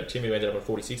 So Timu ended up on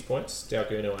 46 points.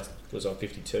 Dalguna was on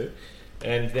 52.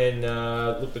 And then,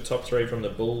 look, the top three from the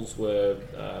Bulls were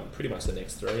pretty much the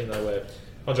next three. And they were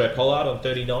Andre Pollard on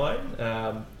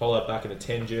 39. Pollard back in the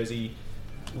 10 jersey.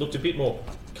 Looked a bit more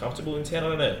comfortable in 10. I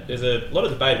don't know. There's a lot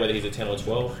of debate whether he's a 10 or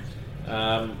 12.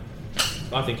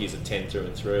 I think he's a 10 through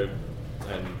and through.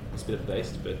 And he's a bit of a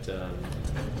beast, but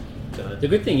don't know. The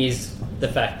good thing is the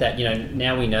fact that,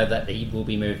 now we know that he will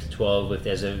be moved to 12 if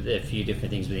there's a few different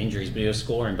things with injuries, but he'll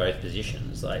score in both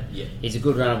positions. Like, Yeah. he's a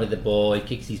good runner with the ball, he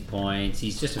kicks his points,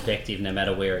 he's just effective no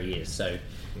matter where he is. So,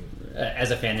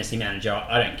 as a fantasy manager,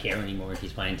 I don't care anymore if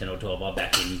he's playing 10 or 12, I'll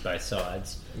back him both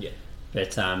sides. Yeah,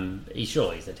 But he's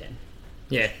a 10.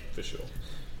 Yeah. for sure.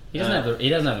 He doesn't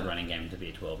have the running game to be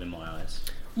a 12 in my eyes.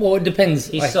 Well, it depends.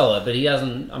 He's Like, solid, but he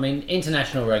doesn't. I mean,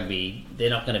 international rugby, they're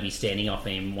not going to be standing off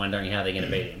him, wondering how they're going to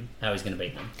beat him, how he's going to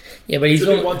beat them. yeah, but He's he's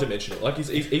a bit all, one-dimensional. Like he's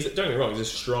don't get me wrong, he's a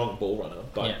strong ball runner,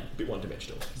 but Yeah. a bit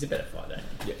one-dimensional. He's a better fighter.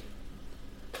 Yeah,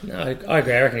 No, I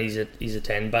agree. I reckon he's a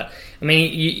 10. But I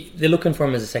mean, they're looking for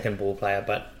him as a second ball player,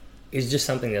 but it's just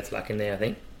something that's lacking there. I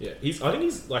think. yeah. I think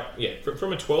he's like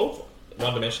from a 12,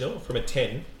 one-dimensional. From a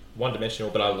 10,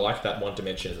 one-dimensional. But I like that one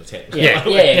dimension as a 10. Yeah.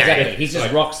 Yeah, exactly. He's just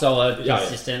Like- rock solid, Yeah,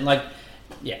 consistent. Like,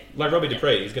 yeah, Like Robbie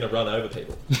Dupree, he's going to run over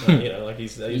people. Like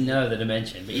he's you know the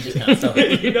dimension, but you just can't stop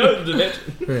it. you know the dimension.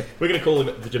 We're going to call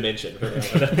him the dimension.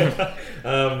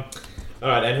 All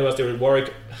right, and who else? There was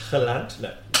Warwick Gallant.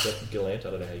 No, Gallant. I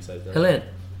don't know how you say his name. Helen,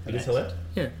 It is Gallant.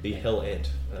 Yeah. The Hell Ant.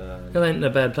 Helen in a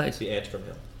bad place. The ant from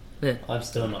hell. Yeah. I'm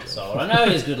still not sold. I know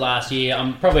he was good last year.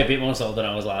 I'm probably a bit more sold than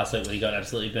I was last week when he got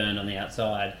absolutely burned on the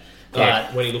outside. Yeah,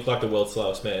 But when he looked like the world's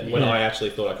slowest man. When Yeah. I actually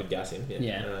thought I could gas him.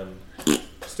 Yeah.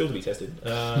 Still to be tested.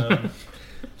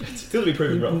 Still to be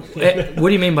proven wrong. What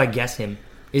do you mean by gas him?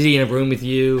 Is he in a room with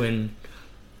you and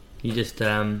you just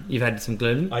you've had some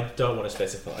gluten? I don't want to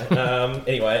specify.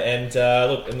 Anyway, and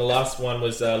look, and the last one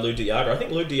was Lou Diaga. I think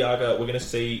Lou Diaga, we're going to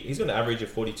see, he's got an average of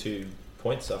 42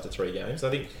 points after 3 games. I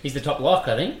think he's the top lock,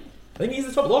 I think. he's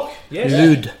the top lock. Yeah,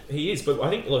 Lude. he is. But I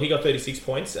think he got 36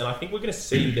 points, and I think we're going to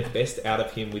see the best out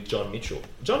of him with John Mitchell.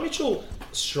 John Mitchell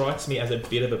strikes me as a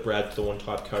bit of a Brad Thorne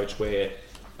type coach, where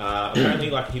apparently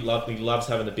he loves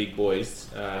having the big boys,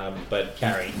 but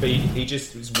he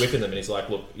just is whipping them, and he's like,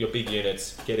 look, your big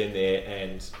units, get in there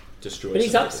and destroy. But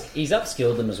some he's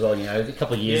upskilled them as well. A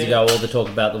couple of years Yeah. ago, all the talk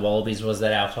about the Wallabies was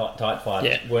that our tight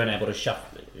five weren't able to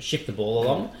shift the ball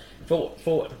along.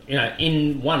 For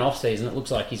in one off season, it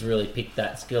looks like he's really picked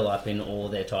that skill up in all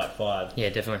their tight five. Yeah,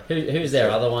 definitely. Who's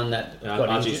their other one that got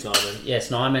RG injured? Snyman. Yeah,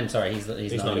 Snyman. Sorry, he's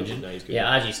He's not not injured. injured. No, he's good.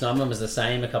 Yeah, RG Snyman was the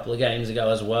same a couple of games ago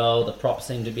as well. The props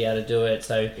seem to be able to do it,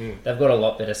 so they've got a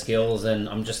lot better skills. And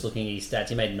I'm just looking at his stats.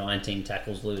 He made 19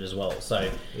 tackles, Lude as well. So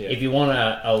if you want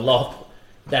a lock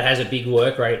that has a big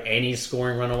work rate and he's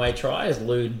scoring runaway tries,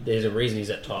 Lude, there's a reason he's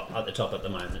at the top at the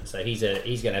moment. So he's going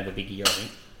to have a big year, I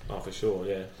think. Oh, for sure,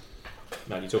 yeah.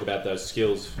 Mate, you talk about those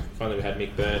skills. Finally, we had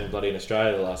Mick Byrne bloody in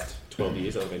Australia the last 12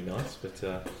 years. That would have been nice,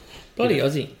 but Bloody given-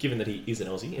 Aussie. Given that he is an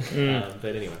Aussie,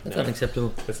 but anyway, That's no,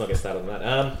 unacceptable. let's not get started on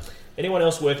that. Anyone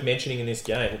else worth mentioning in this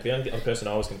game? Look, the only other person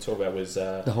I was going to talk about was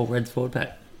The whole Reds forward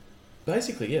pack.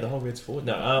 basically, the whole Reds forward.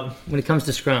 No, When it comes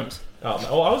to scrums, I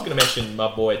was going to mention my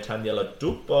boy Taniela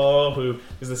Dupo, who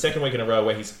is the second week in a row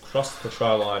where he's crossed the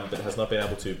try line but has not been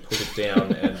able to put it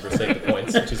down and receive the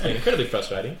points, which has been incredibly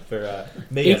frustrating for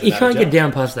me as a he can't manager. get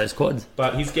down past those quads.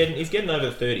 But he's getting over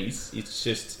the 30s. It's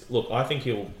just I think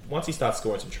once he starts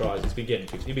scoring some tries, he'll be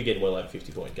getting well over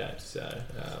 50-point games. So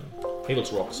he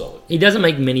looks rock solid. He doesn't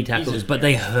make many tackles, but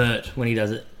they hurt when he does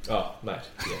it. Oh, mate,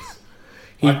 yes.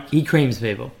 He creams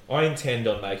people. I intend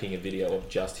on making a video of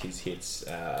just his hits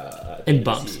And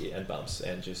bumps. and bumps,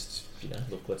 and just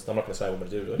look. I'm not going to say what I'm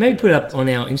going to do. Maybe put it up on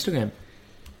our Instagram.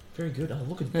 Very good. Oh,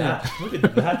 look at that! Look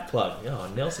at that plug. Oh,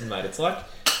 Nelson, mate. It's like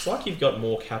you've got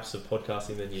more caps of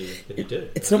podcasting than you do.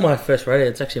 It's not my first radio.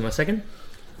 It's actually my second.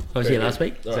 I was Very here good. last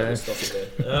week. All right, we'll stop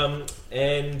it there.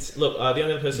 And look, the only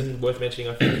other person worth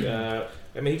mentioning, I think,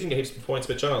 he didn't get heaps of points,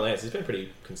 but John Lance has been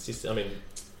pretty consistent. I mean,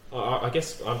 I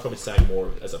guess I'm probably saying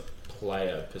more as a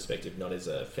player perspective, not as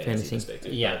a fantasy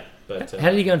perspective. Yeah. But How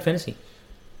did he go in fantasy?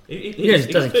 he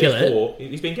doesn't kill it.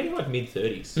 He's been getting like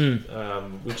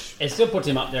mid-30s, which It still puts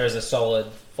him up there as a solid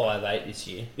 5'8" this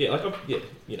year. good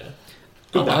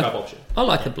I backup option. I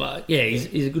like the bloke. Yeah,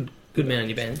 he's a good man on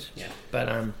your bench. Yeah. But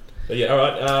But yeah, all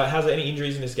right. How's there any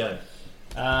injuries in this game?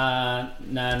 No,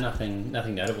 nothing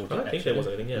notable. I don't think there was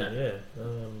anything. Yeah, No. yeah.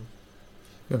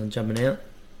 nothing jumping out.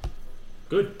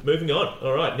 Good. Moving on.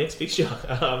 All right. Next fixture.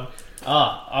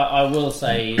 I will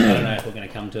say, I don't know if we're going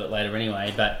to come to it later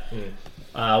anyway, but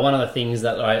one of the things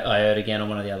that I heard again on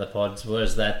one of the other pods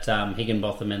was that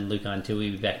Higginbotham and Lucan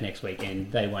Tui will be back next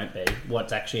weekend. They won't be.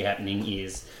 What's actually happening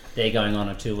is they're going on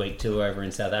a 2-week tour over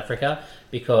in South Africa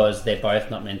because they're both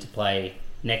not meant to play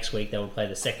next week. They will play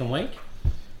the second week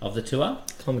of the tour.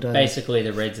 Basically,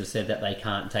 the Reds have said that they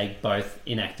can't take both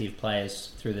inactive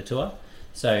players through the tour.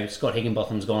 So Scott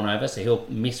Higginbotham's gone over, so he'll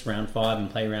miss round 5 and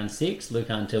play round 6.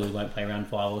 Lucan Tui won't play round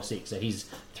 5 or 6, so his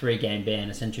 3-game ban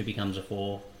essentially becomes a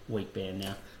 4-week ban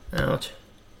now. Ouch.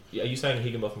 Are you saying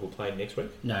Higginbotham will play next week?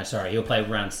 No, sorry, he'll play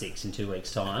round 6 in 2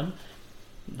 weeks' time.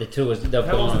 The tours they'll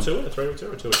How put long's on the tour? A 3-week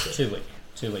tour or 2-week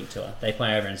tour? 2-week tour. They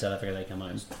play over in South Africa, they come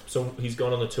home. So he's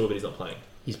gone on the tour, but he's not playing.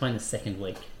 He's playing the second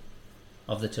week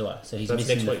of the tour, so he's So that's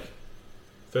missing next week.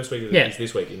 First week Yeah. is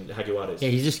this week in Haguadas. Yeah,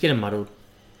 he's just getting muddled.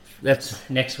 That's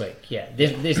next week. Yeah,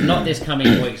 this not this coming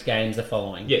week's games. The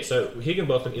following. Yeah, so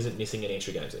Higginbotham isn't missing any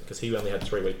extra games because he only had a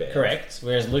 3-week ban. Correct.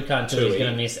 Whereas Lucan Tui is Tui. going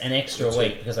to miss an extra Tui.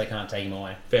 week because they can't take him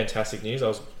away. Fantastic news. I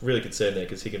was really concerned there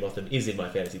because Higginbotham is in my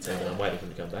fantasy team and I'm waiting for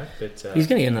him to come back. But he's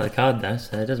going to get another card though,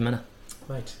 so it doesn't matter.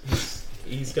 mate,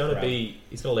 he's going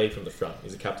to lead from the front.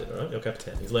 He's a captain, all right? You're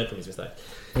captain. He's learned from his mistake.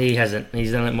 He hasn't.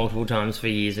 He's done it multiple times for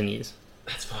years and years.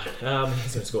 That's fine.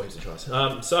 He's going to score heaps of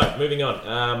tries. So, moving on.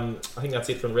 I think that's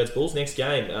it from Reds Bulls. Next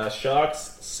game,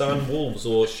 Sharks, Sun, Wolves,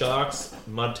 or Sharks,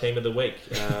 Mud Team of the Week.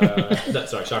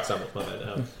 Sharks, Sun, my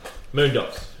bad. Moon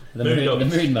Dogs. The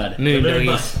moon mud. Moon Moon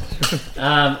doggies.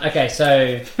 Okay,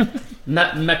 so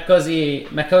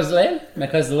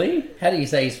Makozle. How do you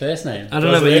say his first name? I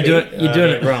don't know, but you're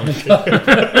doing it wrong.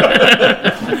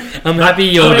 I'm happy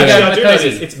you're I'm doing gonna it. go- I do know Makosi.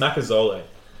 this. It's Macazole.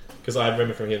 Because I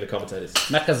remember from hearing the commentators.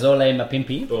 Makazole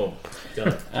Mapimpi Boom. Done.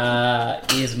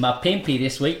 is Mapimpi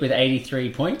this week with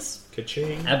 83 points.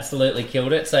 Ka-ching. Absolutely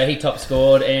killed it. So he top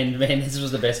scored, and man, this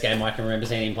was the best game I can remember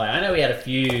seeing him play. I know he had a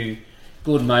few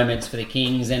good moments for the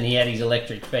Kings, and he had his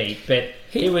electric feet, but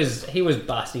he was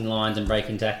busting lines and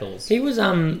breaking tackles. He was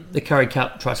the Curry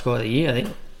Cup try scorer of the year, I think,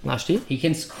 last year. He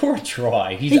can score a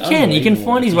try. He's He can. He can unbelievable.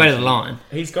 find his way to the line.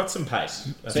 He's got some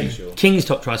pace, that's for sure. King's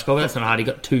top try scorer, but that's not hard. He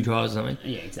got 2 tries or something.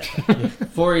 Yeah, exactly.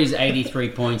 For his 83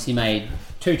 points, he made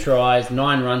 2 tries,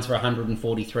 9 runs for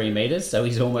 143 metres, so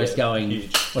he's almost going,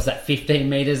 huge. what's that, 15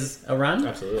 metres a run?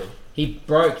 Absolutely. He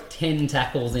broke 10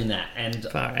 tackles in that, and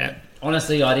Far out.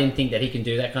 honestly, I didn't think that he can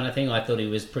do that kind of thing. I thought he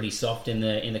was pretty soft in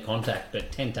the contact, but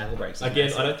 10 tackle breaks. is Again,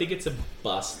 massive. I don't think it's a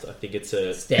bust. I think it's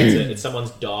a Step. it's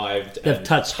someone's dived. They've and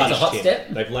touched him. It's a hot him. step?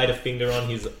 They've laid a finger on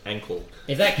his ankle.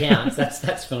 If that counts,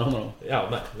 that's phenomenal. Oh,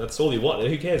 mate, that's all you want.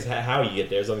 Who cares how you get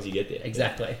there as long as you get there?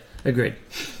 Exactly. Agreed.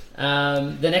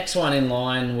 The next one in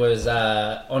line was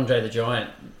Andre the Giant,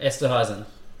 Esterhuizen.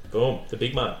 Boom, the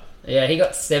big man. Yeah, he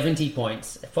got 70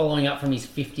 points, following up from his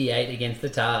 58 against the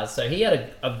Tars. So he had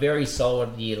a very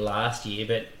solid year last year,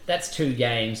 but that's 2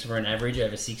 games for an average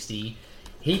over 60.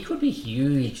 He could be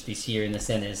huge this year in the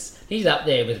centres. He's up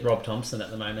there with Rob Thompson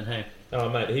at the moment, hey? Oh,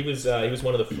 mate, he was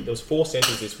one of the. There was 4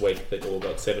 centres this week that all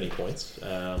got 70 points.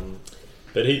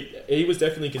 But he was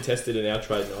definitely contested in our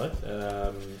trade night.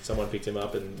 Someone picked him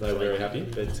up and they were very happy.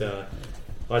 But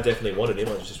I definitely wanted him.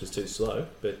 I just was too slow.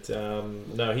 But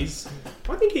no,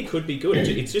 I think he could be good.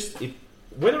 It's just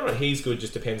whether or not he's good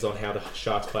just depends on how the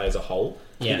Sharks play as a whole.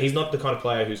 Yeah. He's not the kind of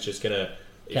player who's just going to,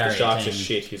 if Carry the Sharks a are team.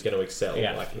 shit, he's going to excel.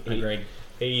 Yeah, agreed.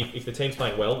 If the team's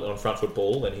playing well on front foot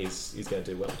ball, then he's going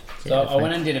to do well. So I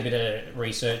went and did a bit of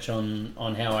research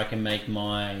on how I can make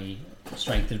my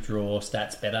strength of draw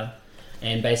stats better.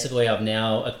 And basically I've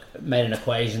now made an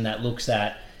equation that looks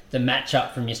at the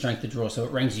matchup from your strength of draw. So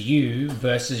it ranks you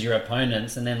versus your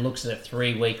opponents and then looks at a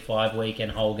 3-week, 5-week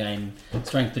and whole game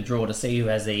strength of draw to see who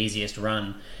has the easiest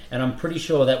run. And I'm pretty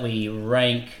sure that we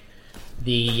rank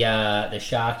the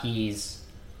Sharkies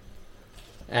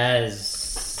as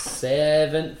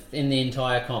 7th in the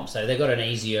entire comp. So they've got an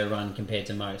easier run compared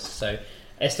to most. So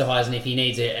Esterhuizen, if he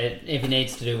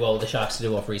needs to do well, the Sharks to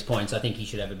do well for his points, I think he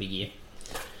should have a big year.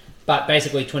 But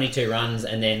basically 22 runs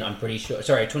and then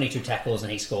 22 tackles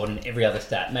and he scored in every other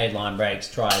stat. Made line breaks,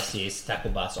 try assists,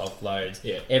 tackle bust, offloads,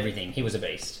 everything. He was a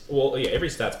beast. Well, yeah, every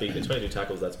stat's big. The 22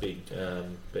 tackles, that's big.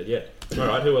 But yeah. All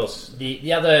right, who else?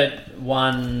 The other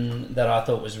one that I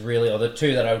thought was really, or the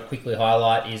two that I would quickly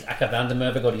highlight is Aka van der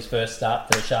Merwe got his first start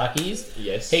for the Sharkies.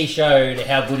 Yes. He showed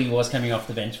how good he was coming off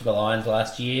the bench for the Lions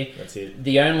last year. That's it.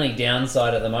 The only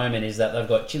downside at the moment is that they've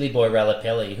got Chili Boy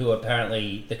Ralapelli, who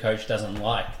apparently the coach doesn't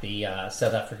like, the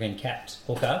South African capped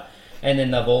hooker. And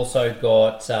then they've also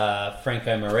got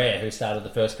Franco Morea, who started the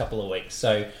first couple of weeks.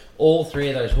 So all three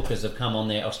of those hookers have come on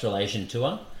their Australasian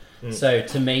tour. So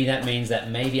to me, that means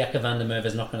that maybe Aka van der Merwe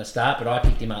is not going to start, but I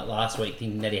picked him up last week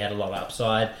thinking that he had a lot of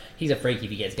upside. He's a freak if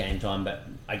he gets game time, but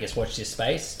I guess watch this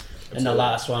space. Absolutely. And the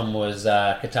last one was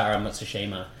Katara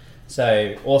Matsushima.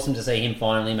 So awesome to see him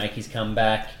finally make his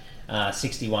comeback.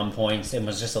 61 points and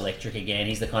was just electric again.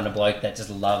 He's the kind of bloke that just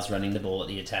loves running the ball at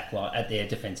the attack line, at their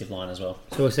defensive line as well.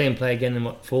 So we'll see him play again in,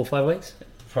 4 or 5 weeks?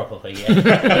 Probably,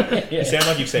 yeah. You sound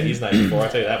like you've said his name before, I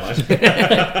tell you that much.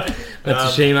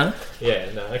 Matsushima. Yeah,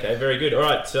 no, okay, very good. All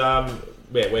right,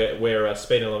 we're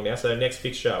speeding along now. So next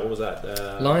fixture, what was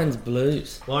that? Lions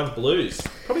Blues. Lions Blues.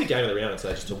 Probably the game of the round, I'd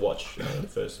say, just to watch the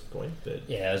first point. But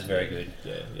Yeah, it was very good.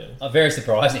 Yeah. Very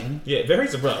surprising. Yeah, very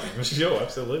surprising, for sure,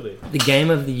 absolutely. The game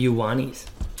of the Ioannis.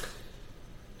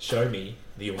 Show me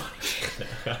the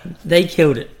Ioannis. They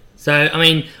killed it. So, I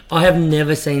mean, I have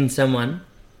never seen someone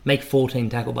make 14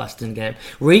 tackle busts in a game.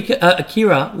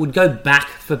 Akira would go back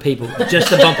for people just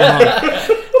to bump him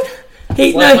on.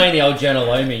 Playing the old Jonah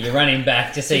Lomi, you run him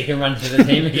back just so you can run through the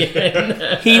team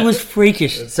again. He was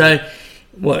freakish. So,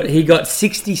 he got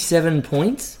 67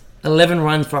 points, 11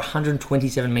 runs for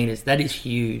 127 metres. That is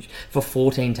huge for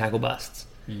 14 tackle busts.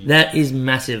 That is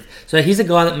massive. So he's a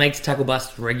guy that makes tackle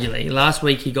busts regularly. Last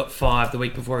week he got 5. The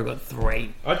week before he got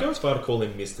 3. I'd go as far to call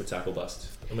him Mr. Tackle Bust.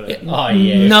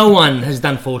 No one has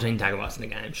done 14 tackle busts in a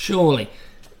game. Surely.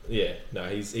 Yeah, no,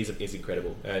 he's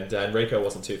incredible. And Rico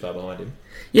wasn't too far behind him.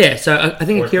 Yeah, so I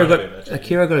think Or in Akira front of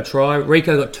him, got a try.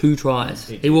 Rico got 2 tries.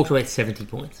 He He walked away with 70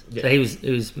 points. Yeah. So he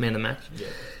was man of the match. Yeah.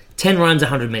 10 runs,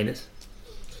 100 metres.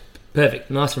 Perfect.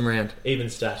 Nice and round. Even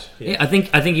stat. Yeah, I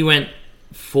think he went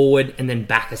forward and then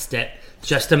back a step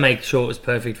just to make sure it was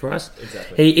perfect for us.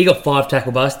 Exactly. He got 5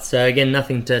 tackle busts, so again,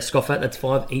 nothing to scoff at. That's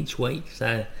 5 each week.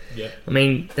 So, Yeah. I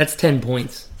mean, that's 10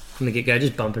 points from the get-go,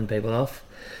 just bumping people off.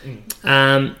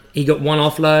 He got 1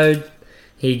 offload.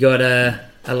 He got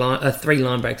a 3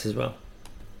 line breaks as well.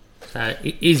 So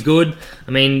he's good.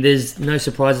 I mean, there's no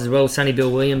surprises as well. Sonny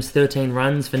Bill Williams, 13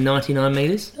 runs for 99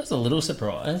 metres. That was a little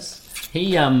surprise.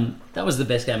 He that was the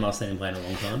best game I've seen him play in a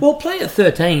long time. Well, playing at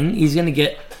 13, he's going to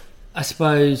get, I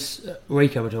suppose,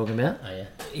 Rico we're talking about. Oh yeah.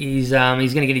 He's going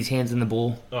to get his hands on the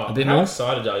ball a bit how more.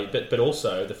 excited are you? But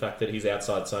also the fact that he's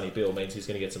outside Sonny Bill means he's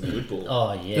going to get some good ball.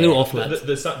 Oh yeah. A little offloads.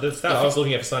 The stat I was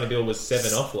looking at for Sonny Bill was 7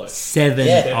 offloads. 7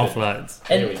 Yeah. offloads.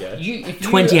 There we go. If you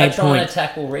 28 are trying points. to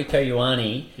tackle Rico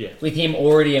Ioane Yeah. with him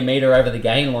already a metre over the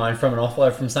gain line from an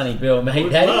offload from Sonny Bill, mate,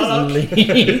 Good that luck. is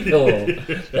lethal.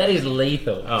 That is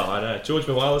lethal. Oh, I know. George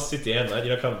Moales, sit down, mate.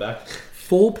 You're not coming back.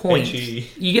 4 points. Edgy.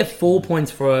 You get 4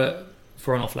 points for an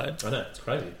offload. I know. It's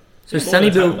crazy. So It's more than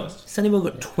a tackle bust. Sonny Bill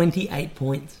got 28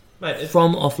 points Mate,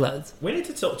 from offloads. we need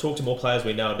to talk to more players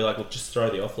we know and be like, look, just throw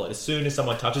the offload. As soon as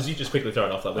someone touches you, just quickly throw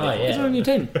an offload. Oh, yeah. He's on your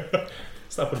team.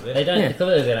 Stop putting it They there. don't Yeah.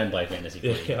 clearly they don't play fantasy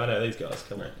Yeah, football. I know these guys.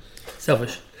 Come on.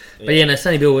 Selfish. But yeah, no,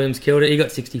 Sonny Bill Williams killed it. He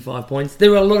got 65 points.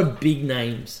 There were a lot of big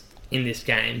names in this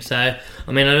game. So,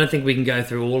 I mean, I don't think we can go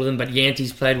through all of them, but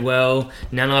Yantis played well.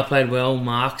 Nanai played well.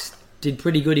 Marks did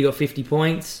pretty good. He got 50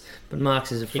 points. But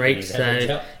Marks is a freak, his average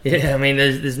so up. yeah, I mean,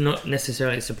 there's not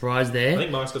necessarily a surprise I there.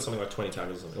 think Mark's got something like 20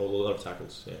 tackles, or a lot of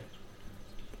tackles.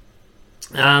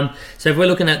 Yeah. So if we're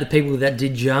looking at the people that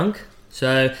did junk,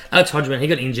 so Alex Hodgman, he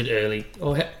got injured early.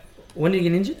 When did he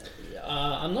get injured?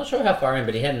 I'm not sure how far in,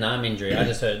 but he had an arm injury. I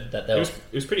just heard that It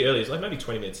was pretty early. It was like maybe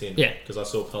 20 minutes in. Yeah. Because I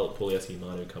saw Pauliesi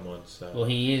Manu come on. So Well,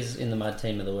 he is in the mud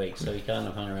team of the week, so he can't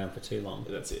have hung around for too long.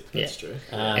 that's it. That's true.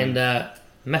 And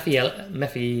Mafileo.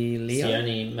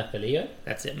 Sione Mafileo.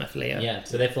 That's it, Mafileo. Yeah,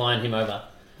 so they're flying him over.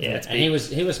 Yeah, it's and big.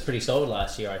 he was pretty solid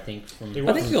last year, I think, from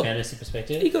I think a fantasy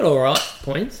perspective. He got all right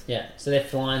points. Yeah, so they're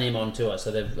flying him on tour,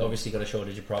 so they've obviously got a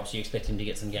shortage of props. You expect him to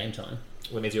get some game time,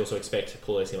 Well, it means you also expect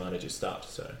Pauliesi Manu to start.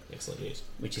 So excellent news.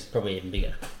 which is probably even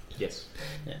bigger. Yes.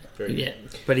 Yeah. Very Yeah,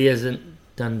 good. but he hasn't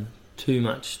done too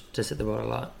much to set the world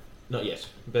alight. Not yet.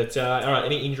 But all right.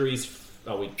 Any injuries?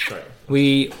 Sorry.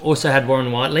 We also had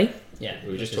Warren Whiteley. Yeah,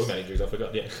 We were just talking about injuries. I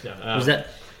forgot. Yeah. No, Was that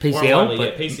Warren PCL? Whiteley,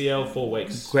 But PCL 4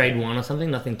 weeks. grade 1 or something?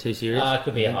 Nothing too serious. It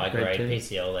could be a high grade two.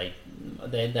 PCL.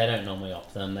 They don't normally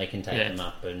opt them. They can take Yeah. them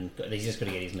up, and he's just got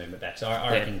to get his movement back. So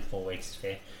I reckon 4 weeks is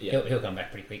fair. Yeah. He'll come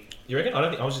back pretty quick. You reckon? I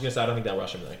was just going to say I don't think they'll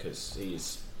rush him though because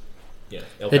he's. Yeah.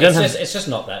 They don't have- It's just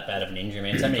not that bad of an injury,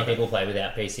 man. So many people play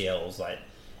without PCLs. Like,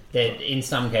 in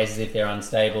some cases, if they're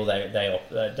unstable,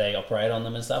 they operate on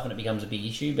them and stuff, and it becomes a big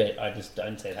issue. But I just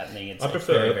don't see it happening. It's I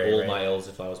prefer very, very all rare. my L's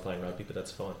if I was playing rugby, but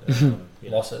that's fine.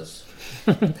 Losses.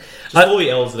 Just all the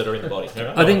L's that are in the body. All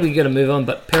right? I think we got to move on.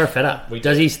 But Perifetta,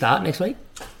 does he start next week?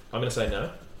 I'm going to say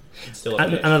no. It's still up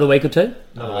there. Another week or two?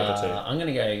 Another week or two. I'm going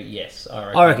to go yes.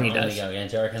 I reckon he I'm does. Gonna go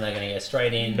against. I reckon they're going to go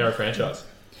straight in. They're a franchise.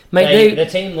 Mate, The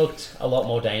team looked a lot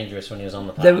more dangerous when he was on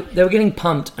the they park. were getting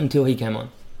pumped until he came on.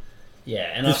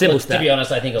 Yeah, and It's a simple to stat. be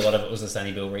honest, I think a lot of it was the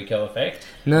Sonny Bill Rico effect.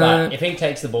 No. But if he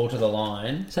takes the ball to the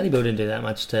line, Sonny Bill didn't do that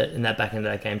much in that back end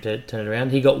of that game to turn it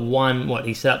around. He got one,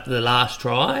 he set up the last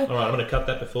try. All right, I'm going to cut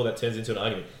that before that turns into an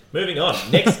argument. Moving on.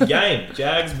 Next game,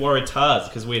 Jags Waratahs,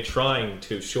 because we're trying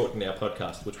to shorten our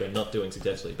podcast, which we're not doing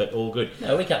successfully, but all good.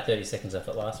 no, we cut 30 seconds off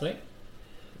it last week.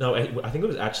 No, I think it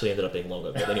was actually ended up being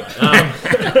longer, but anyway.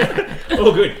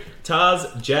 All good. Tars,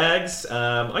 Jags.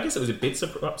 I guess it was a bit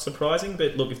surprising,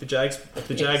 but look, if the Jags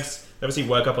obviously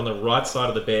woke up on the right side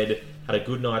of the bed, had a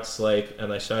good night's sleep,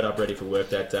 and they showed up ready for work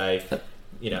that day,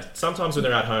 sometimes when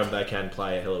they're at home, they can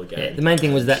play a hell of a game. Yeah, the main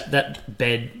thing was that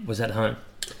bed was at home.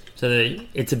 So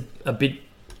it's a bit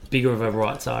bigger of a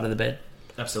right side of the bed.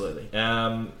 Absolutely.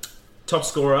 Top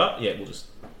scorer,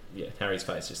 Harry's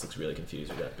face just looks really confused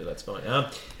with that, but that's fine.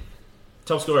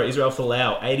 Top scorer, Israel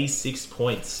Folau, 86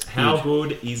 points. How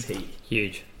good is he?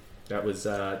 Huge. That was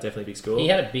definitely a big score. He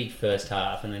had a big first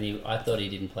half, and then I thought he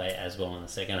didn't play as well in the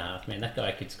second half. Man, that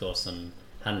guy could score some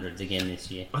hundreds again this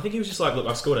year. I think he was just like, look,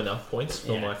 I've scored enough points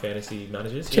for my fantasy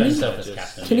managers. Can You he- know, Himself as just-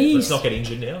 captain. Can he- Let's not get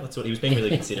injured now. That's what he was being really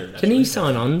considerate. Can he actually.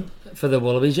 sign on for the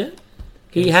Wallabies yet?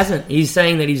 He hasn't. He's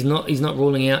saying that he's not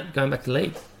ruling out going back to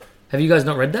league. Have you guys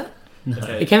not read that?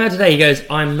 Okay. It came out today. He goes,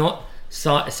 I'm not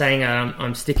saying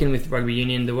I'm sticking with rugby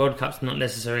union. The World Cup's not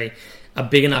necessarily a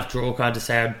big enough draw card to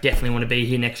say I definitely want to be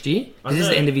here next year. This is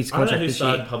the end of his I don't know contract who this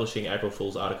started year. publishing April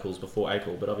Fool's articles before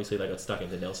April, but obviously they got stuck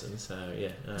into Nelson. So yeah,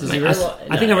 Does Mate, he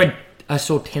I think I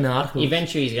saw 10 articles.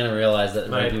 Eventually, he's going to realise that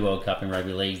the Mate. Rugby World Cup and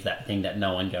Rugby League's that thing that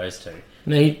no one goes to.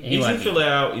 No, he Izzy won't be.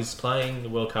 Folau is playing the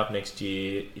World Cup next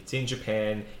year. It's in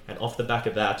Japan, and off the back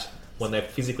of that, when they've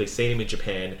physically seen him in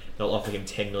Japan, they'll offer him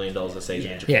 $10 million a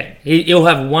season in Japan. he'll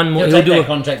have one more. He'll He'll take do that a,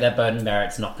 contract that Burton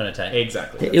Barrett's not going to take.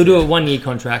 Exactly. he'll do a 1 year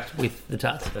contract with the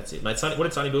Tuts. That's it, mate. What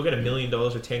did Sonny Bill get? $1 million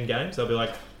for 10 games? They'll be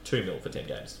like $2 million for 10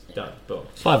 games. Done. Boom.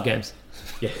 5 games.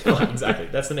 Yeah, exactly.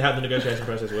 That's how the negotiation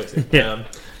process works. Yeah.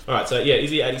 All right, so yeah,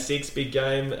 Izzy 86, big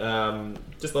game.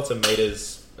 Just lots of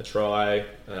meters, a try.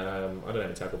 I don't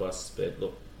have a tackle bust, but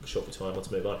look, short for time.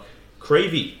 Let's move on.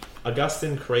 Creevy,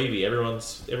 Augustin Creevy,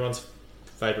 everyone's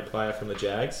favourite player from the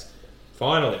Jags.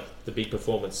 Finally, the big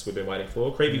performance we've been waiting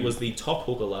for. Creevy was the top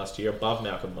hooker last year, above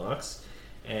Malcolm Marks.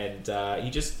 And I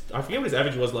forget what his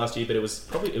average was last year, but it was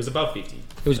above 50.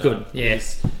 It was good, yeah.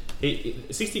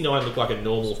 69 looked like a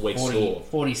normal week score.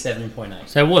 47.8.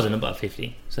 So it wasn't above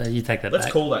 50. So you take that Let's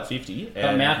back. call that 50. But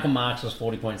and- Malcolm Marks was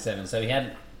 40.7, so he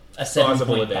had a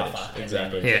Sizable 7-point advantage, buffer.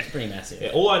 exactly. advantage. Yeah. It's pretty massive. Yeah,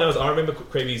 all I know is I remember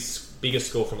Creevy's biggest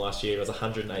score from last year was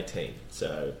 118,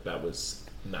 so that was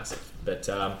massive. But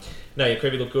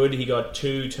Creevy looked good. He got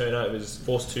 2 turnovers,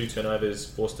 forced 2 turnovers,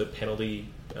 forced a penalty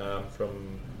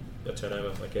from a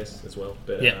turnover, I guess, as well.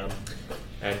 But Yeah.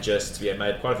 and just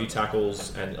made quite a few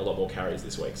tackles and a lot more carries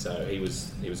this week. So he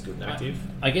was good and active.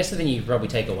 I guess the thing you probably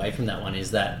take away from that one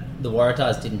is that the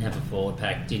Waratahs didn't have a forward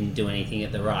pack, didn't do anything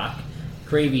at the ruck.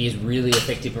 Creevy is really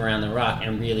effective around the ruck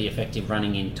and really effective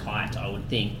running in tight, I would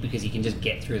think, because he can just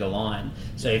get through the line.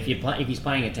 So if he's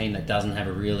playing a team that doesn't have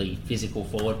a really physical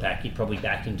forward pack, you'd probably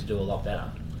back him to do a lot better.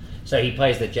 So he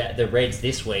plays the Reds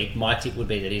this week. My tip would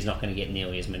be that he's not going to get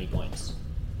nearly as many points.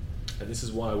 And this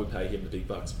is why we pay him the big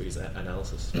bucks for his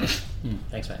analysis.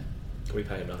 Thanks, mate. We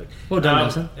pay him nothing. Well done,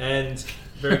 Nelson. And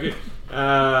very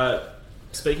good.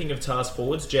 Speaking of task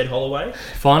forwards, Jed Holloway,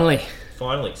 Finally.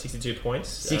 62 points.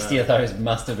 60 of those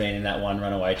must have been in that one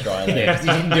runaway try there. He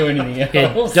didn't do anything else.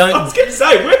 Yeah, I was don't, going to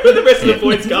say, where did the rest of the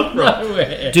points come from?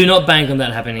 Nowhere. do not bank on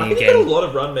that happening I think he got a again. lot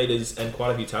of run meters and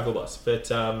quite a few tackle busts. But,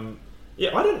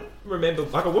 yeah, I don't remember...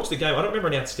 Like, I watched the game. I don't remember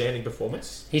an outstanding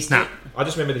performance. He's still, I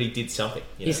just remember that he did something.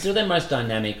 he's still their most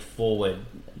dynamic forward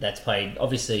that's played.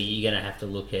 Obviously, you're going to have to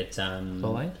look at...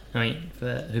 Holloway? I mean,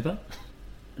 for Hooper?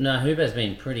 No, Hooper's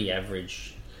been pretty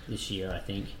average this year, I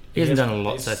think. He hasn't done a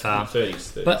lot so far.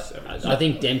 30s. But- I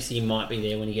think Dempsey might be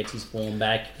there when he gets his form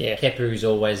back. Yeah. Kepu's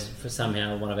always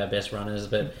somehow one of our best runners,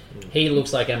 but he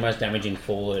looks like our most damaging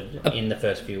forward in the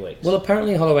first few weeks. Well,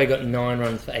 apparently Holloway got 9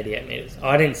 runs for 88 metres.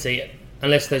 I didn't see it.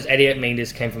 Unless those 88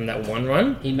 metres came from that one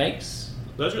run. he makes...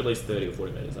 Those are at least 30 or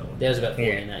 40 metres, that one. There was about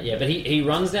 40 in that, yeah. But he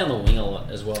runs down the wing a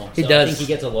lot as well. He So does. I think he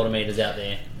gets a lot of metres out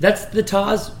there. That's the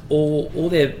Tars, all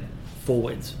their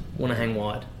forwards want to hang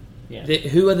wide. Yeah.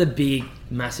 Who are the big,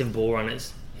 massive ball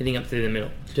runners hitting up through the middle?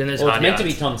 Doing those Well, it's hard meant to be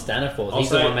yards? Tom Staniforth.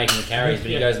 He's Also- the one making the carries, but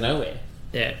he Yeah. goes nowhere.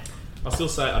 Yeah. I'll still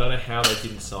say, I don't know how they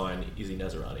didn't sign Izzy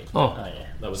Nazarani. Oh, Oh, yeah.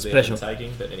 That was their Special.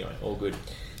 taking, but anyway, all good.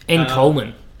 and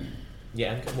Coleman.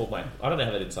 Yeah, and, well, mate, I don't know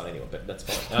how they didn't sign anyone, but that's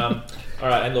fine. All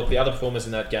right, and look, the other performers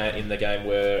in the game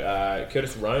were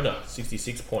Curtis Rona,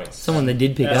 66 points. Someone they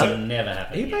did pick That up. would never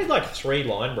happen. He again. made like 3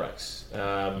 line breaks.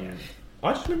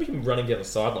 I just remember him running down the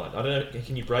sideline. I don't know.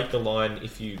 Can you break the line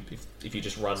if you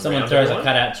just run? Someone round throws the a line?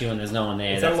 cut out to you and there's no one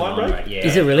there. Is that That's a line break? Yeah.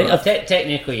 Is it really?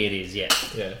 Technically, it is. Yeah.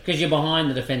 Yeah. Because you're behind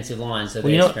the defensive line, so Well,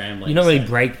 they're you're not scrambling. you're not really so-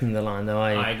 breaking the line though.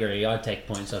 I agree. I'd take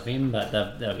points off him, but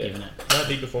they've given it. No,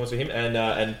 big performance for him,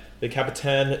 and the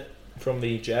Capitan from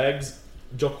the Jags,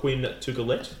 Joaquin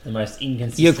Tugalet. The most Your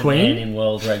inconsistent queen? man in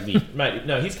world rugby. Mate,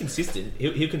 no, he's consistent.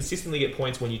 He'll consistently get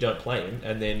points when you don't play him,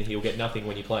 and then he'll get nothing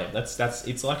when you play him. That's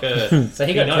it's like a. So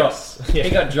he got knows. dropped. Yeah.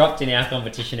 He got dropped in our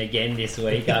competition again this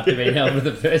week after being held for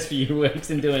the first few weeks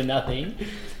and doing nothing.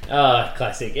 Oh,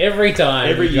 classic! Every time,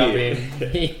 Every we drop year. him,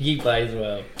 he plays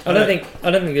well. I don't think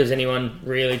there's anyone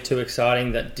really too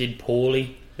exciting that did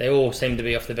poorly. They all seem to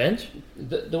be off the bench.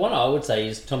 The one I would say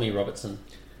is Tommy Robertson.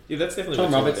 Yeah, that's definitely.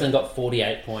 Tom what it's Robertson all about. got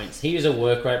 48 points. He was a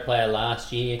work rate player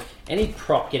last year. Any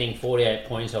prop getting 48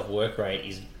 points off work rate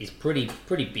is pretty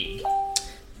big.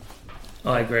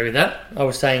 I agree with that. I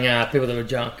was saying people that were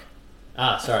junk.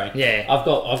 Ah, sorry. Yeah. I've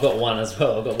got one as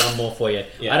well. I've got one more for you.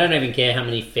 Yeah. I don't even care how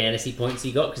many fantasy points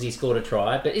he got because he scored a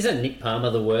try. But isn't Nick Palmer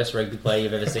the worst rugby player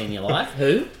you've ever seen in your life?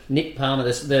 Who? Nick Palmer,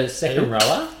 the second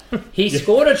rower. He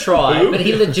scored a try, but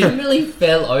he legitimately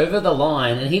fell over the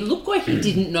line, and he looked like he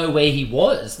didn't know where he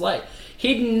was. Like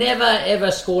he'd never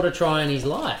ever scored a try in his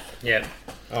life. Yeah.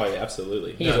 Oh yeah,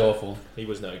 absolutely. He's awful. He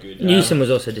was no good. Newsom was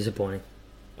also disappointing.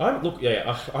 I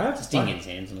have Stinging his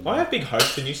hands on the I ball. have big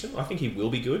hopes for Newsom. I think he will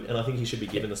be good, and I think he should be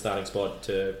given the starting spot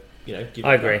to, give. I it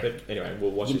back. agree. But anyway, we'll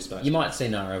watch this space. You might see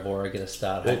Naravora get a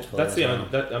start. Well, hopefully, that's as the well. only.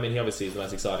 That, I mean, he obviously is the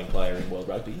most exciting player in world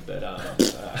rugby, but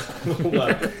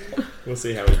we'll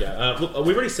see how we go. Look,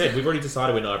 we've already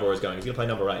decided where Naivora is going. He's going to play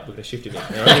number 8. We're going to shift him in.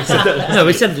 All right? We said that last No, we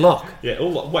week. said lock. Yeah,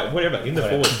 whatever, in the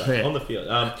forward space, Yeah. on the field.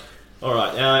 All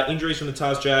right, injuries from the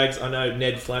Tars Jags. I know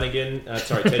Ted Flanagan.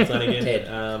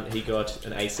 Ted. He got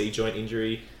an AC joint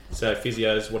injury. So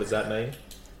physios, what does that mean?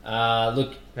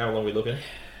 Look, How long are we looking?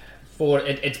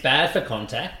 it's bad for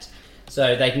contact,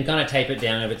 so they can kind of tape it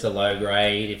down if it's a low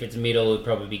grade. If it's middle, it'll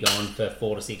probably be gone for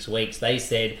 4 to 6 weeks. They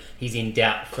said he's in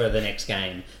doubt for the next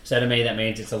game. So to me, that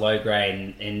means it's a low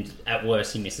grade, and at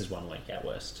worst, he misses 1 week. At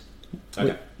worst.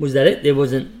 Okay. Was that it?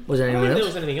 Was I don't anyone think there else?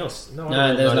 was anything else. No,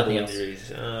 there was notable nothing else. injuries.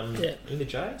 Yeah. In the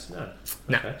Jags? No.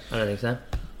 No, Okay. I don't think so.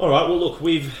 All right. Well, look,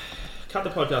 we've cut the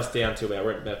podcast down to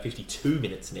we're at about 52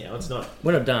 minutes now. It's not.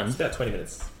 We're not done. It's about 20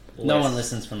 minutes. No less. one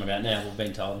listens from about now. We've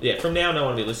been told. Yeah, from now no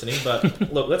one will be listening.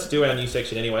 But look, let's do our new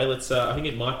section anyway. Let's. I think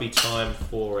it might be time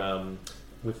for.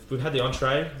 We've had the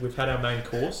entree. We've had our main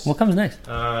course. What comes next?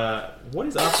 What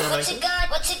is after our main course?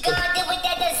 What you gonna do with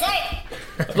that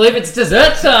dessert? I believe it's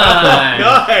dessert time.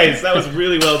 Guys, that was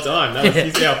really well timed. That was,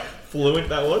 you see how fluent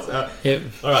that was? Yep.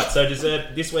 All right, so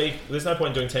dessert this week. There's no point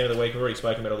in doing team of the week. We've already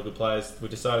spoken about all the good players. We've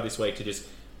decided this week to just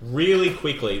really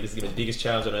quickly. This is going to be the biggest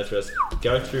challenge on earth for us.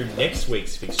 Go through next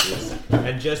week's fixtures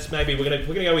and just maybe we're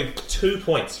gonna go with 2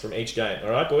 points from each game. All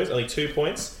right, boys, only 2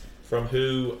 points from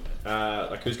who's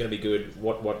going to be good.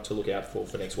 What to look out for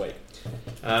next week.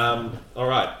 All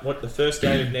right, the first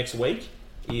game of next week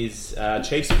is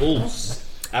Chiefs Bulls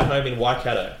at home in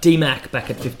Waikato. D-Mac back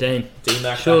at 15.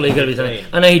 D-Mac Surely back got at to be something.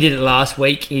 15. I know he did it last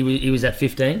week. He was at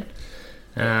 15.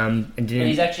 And But didn't.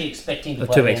 he's actually expecting to Or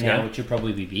play 2 there weeks now, ago. which will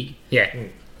probably be big. Yeah.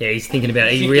 Yeah, he's thinking about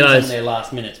it. He 15s on realised, their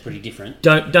last minute's pretty different.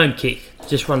 don't kick.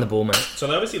 Just run the ball, mate. So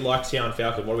they obviously like Tian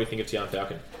Falcon. What do we think of Tian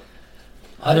Falcon?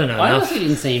 I don't know I enough. honestly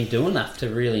didn't see him do enough to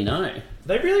really know.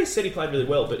 They really said he played really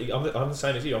well, but I'm the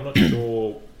same as you. I'm not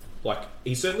sure. Like,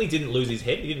 he certainly didn't lose his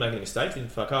head. He didn't make any mistakes.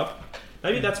 Didn't fuck up.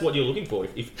 Maybe that's what you're looking for.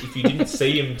 If you didn't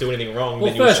see him do anything wrong,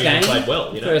 Well, then you assume he played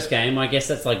well. You know? First game, I guess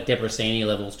that's like Debrasini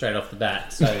level straight off the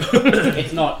bat. So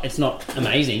it's not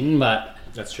amazing, but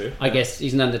That's true. I guess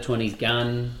he's an under-20s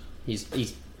gun.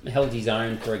 He's held his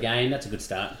own for a game. That's a good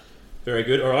start. Very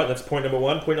good. All right, that's point number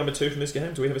 1. Point number 2 from this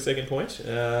game. Do we have a second point?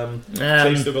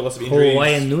 Team's still got lots of injuries.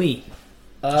 Wainui.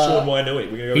 Sean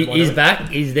Wainui. We're going to go with He's Wainui. back.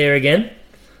 He's there again.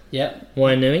 Yep.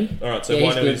 Wainui. All right, so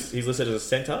Yeah, he's Wainui he's listed as a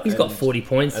centre. He's got 40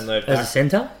 points and as they've a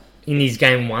centre in his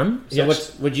game 1. So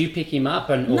would you pick him up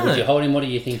or No. would you hold him? What are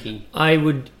you thinking? I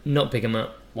would not pick him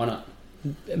up Why not?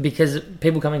 because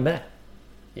people coming back.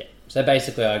 Yeah. So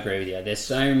basically, I agree with you. There's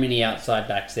so many outside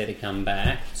backs there to come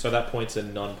back. So that point's a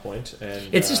non-point.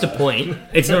 And It's just a point.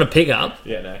 It's not a pick up.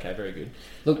 Yeah, no, okay, very good.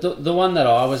 Look, the one that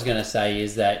I was going to say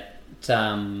is that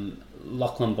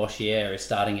Lachlan Boshier is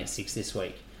starting at 6 this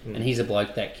week, and he's a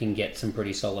bloke that can get some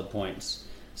pretty solid points.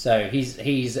 So he's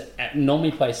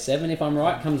normally plays 7, if I'm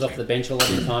right, comes off the bench a lot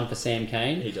of the time for Sam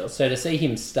Cane. He does. So to see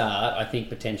him start, I think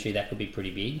potentially that could be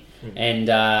pretty big. And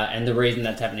the reason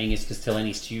that's happening is because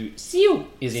Tileni Seal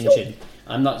is injured.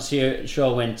 I'm not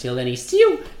sure when Tileni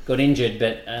Seal got injured,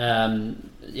 but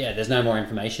yeah, there's no more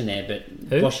information there. But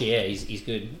Who? Boshier, he's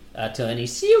good. Tileni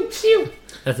Seal.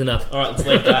 That's enough. All right, let's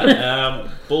leave that.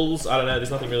 Bulls, I don't know. There's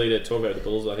nothing really to talk about with the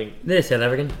Bulls. I think They're South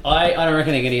African. I don't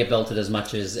reckon they're going to get belted as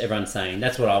much as everyone's saying.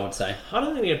 That's what I would say. I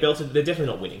don't think they get belted. They're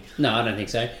definitely not winning. No, I don't think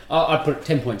so. I'd put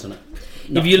 10 points on it.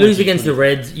 If you lose against the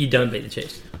Reds, you don't beat the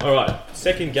Chiefs. All right,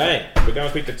 second game. We're going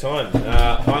quick for time.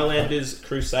 Highlanders,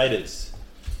 Crusaders.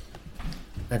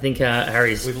 I think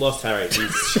Harry's... We've lost Harry.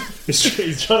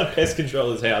 He's trying to pest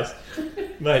control his house.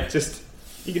 Mate, just...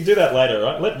 You can do that later,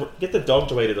 right? Get the dog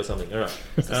to eat it or something. All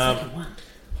right.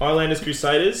 Highlanders,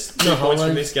 Crusaders. 2 points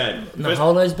from this game.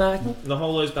 Naholo's back.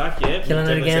 Naholo's back, yeah. Killing it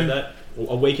Definitely again. said that.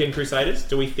 A weekend Crusaders.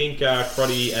 Do we think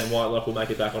Crotty and Whitelock will make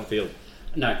it back on field?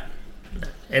 No.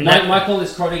 And My call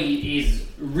is Crotty is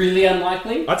really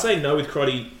unlikely. I'd say no with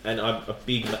Crotty, and I'm a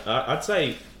big... I'd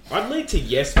say... I'd lean to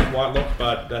yes with Whitelock,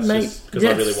 but that's Mate, just because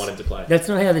I really want him to play. That's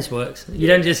not how this works. You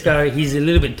don't just go, he's a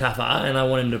little bit tougher and I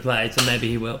want him to play, so maybe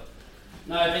he will.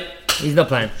 No, but He's not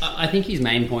playing. I think his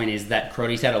main point is that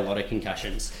Crotty's had a lot of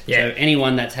concussions. Yeah. So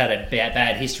anyone that's had a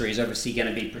bad history is obviously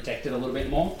going to be protected a little bit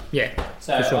more. Yeah.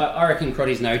 So for sure. I reckon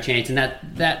Crotty's no chance, and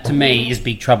that to me is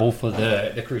big trouble for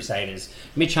the Crusaders.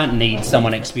 Mitch Hunt needs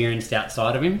someone experienced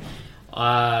outside of him.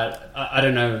 I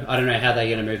don't know how they're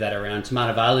going to move that around.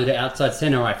 Tamatavalu to outside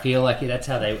centre, I feel like that's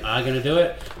how they are going to do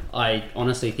it. I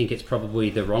honestly think it's probably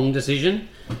the wrong decision.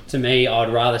 To me,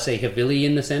 I'd rather see Havili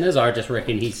in the centres. I just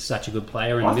reckon he's such a good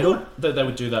player in the middle. thought that they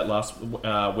would do that last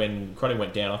when Crotty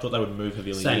went down. I thought they would move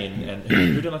Havili Same. in, and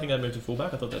who did I think they'd move to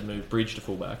fullback? I thought they'd move Bridge to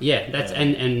fullback. Yeah, that's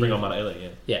and bring on Manaele. Yeah,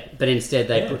 yeah, but instead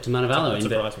they Yeah. put Tamatavalu in. That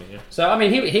But, surprised me. Yeah. so I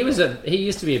mean, he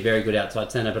used to be a very good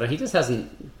outside centre, but he just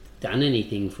hasn't done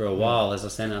anything for a while as a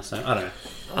centre. So I don't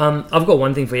know. I've got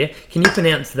one thing for you. Can you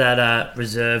pronounce that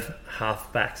reserve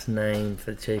halfback's name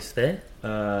for the Chiefs there?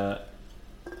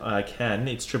 I can.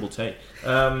 It's Triple T.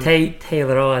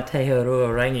 Teheroa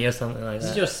Rangi or something like This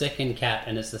is that. your second cap,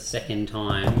 and it's the second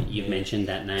time you've mentioned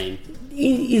that name.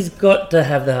 He's got to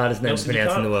have the hardest name to Nelson, you pronounce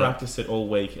in can't the world. practice it all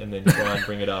week and then try and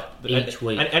bring it up Each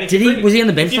week. And if Did you he? bring- Was he on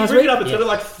the bench if you last bring week? it up, it's Yes. got to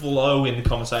like flow in the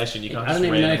conversation. You can't. I just don't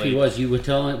even know if he randomly- was. You were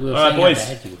telling. We were All right, saying boys.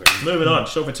 how bad you were. Moving on,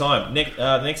 short for time.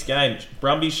 Next game,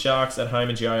 Brumbies Sharks at home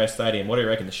in GIO Stadium. What do you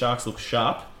reckon? The Sharks look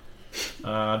sharp.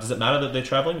 Does it matter that they're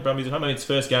travelling? Brumbies at home. I mean, it's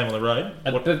first game on the road.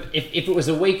 What- But if it was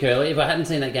a week early, if I hadn't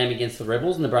seen that game against the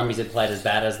Rebels and the Brumbies had played as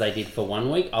bad as they did for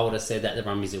 1 week, I would have said that the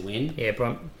Brumbies would win. Yeah,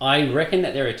 bro. I reckon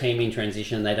that they're a team in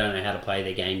transition. They don't know how to play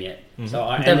their game yet. So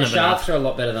and Don't the know Sharks are a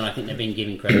lot better than I think they've been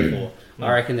given credit for.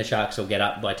 I reckon the Sharks will get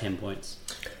up by 10 points.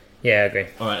 Yeah, I agree.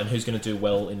 All right, and who's going to do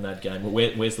well in that game?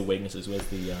 Where's the weaknesses? Where's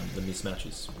the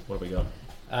mismatches? What have we got?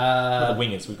 The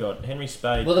wingers. We've got Henry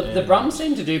Spade. Well, the and Brums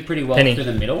seem to do pretty well Penny. through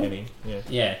the middle. Penny, yeah.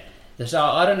 Yeah. So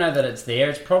I don't know that it's there.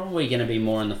 It's probably going to be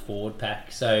more in the forward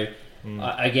pack. So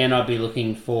again, I'd be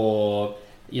looking for,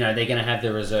 they're going to have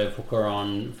the reserve hooker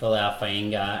on Folau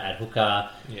Fainga at hooker.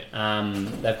 Yeah.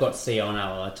 They've got Sion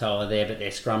Alatoa there, but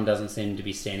their scrum doesn't seem to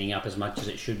be standing up as much as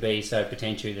it should be. So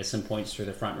potentially there's some points through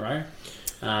the front row.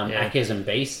 Akers and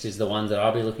Beast is the ones that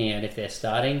I'll be looking at if they're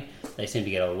starting. They seem to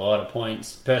get a lot of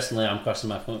points. Personally, I'm crossing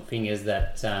my fingers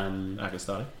that Akers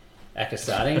starting. Aka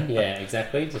starting. Yeah,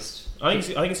 exactly. Just I think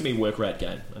it's going to be a work rate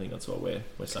game. I think that's what we're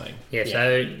saying. Yeah,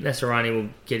 so Nasserani will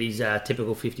get his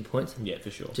typical 50 points. Yeah,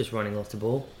 for sure. Just running off the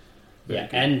ball. yeah,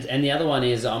 and the other one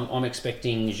is I'm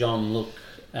expecting Jean-Luc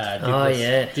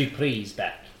Dupree's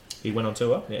back. He went on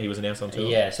tour. Yeah, he was announced on tour.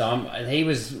 Yeah, so he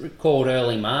was called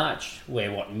early March.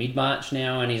 We're mid-March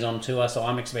now, and he's on tour. So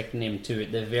I'm expecting him to,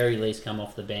 at the very least, come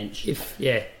off the bench. If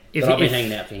I'll be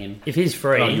hanging out for him. If he's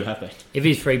free, Oh, you have been. If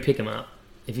he's free, pick him up.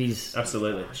 If he's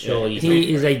Absolutely. Surely. Yeah.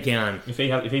 he is a gun. If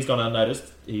he's gone unnoticed,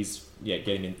 he's get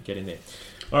in there.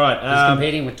 All right. He's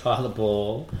competing with Tyler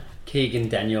Ball, Keegan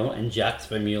Daniel, and Jacques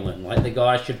Vermeulen. Like, the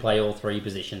guy should play all three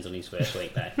positions on his first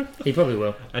week back. He probably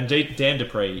will. And Dan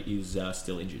Dupree is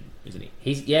still injured, isn't he?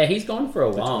 He's gone for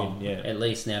a while, twin, yeah. at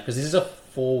least now, because this is a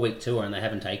 4-week tour and they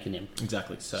haven't taken him.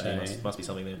 Exactly. So must be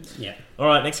something there. Yeah. All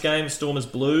right. Next game: Stormers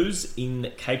Blues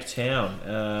in Cape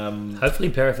Town. Hopefully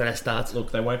Perifera starts.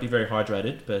 Look, they won't be very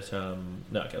hydrated, but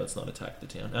no. Okay, let's not attack the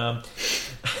town.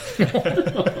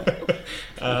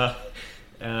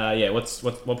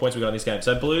 What points we got in this game?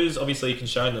 So Blues obviously can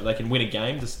show that they can win a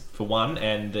game just for one,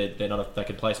 and they're not. They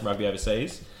can play some rugby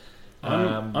overseas.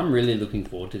 I'm really looking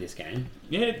forward to this game.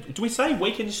 Yeah, do we say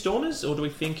weekend Stormers, or do we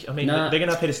think? I mean, Nah. they're going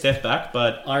to have Peter Steph back,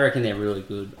 but I reckon they're really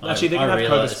good. actually they're I going to really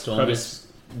like have the Stormers.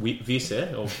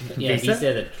 Visser, or Yeah, Visa? he's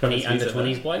there, the Travis under Visa,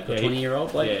 20s bloke, or yeah, he-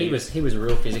 20-year-old bloke. yeah, he was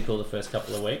real physical the first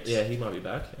couple of weeks. yeah, he might be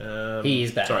back. He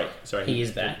is back. Sorry, he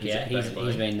is back. Yeah, he's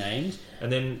been named.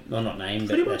 and then Well, not named,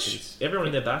 pretty but much everyone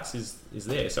in their backs is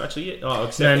there. So actually,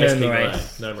 except No SP Murray. Moran.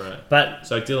 No Moran. But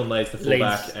So Dylan Lee's the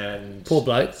fullback, and poor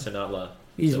bloke. Sanatla.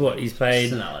 He's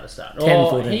played Sonala to start. 10,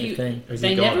 14, 15. Is They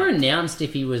he never gone? announced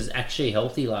if he was actually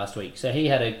healthy last week. So he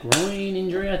had a groin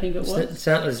injury, I think it was.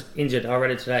 Santler's injured. I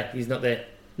read it today. He's not there.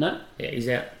 No? Yeah, he's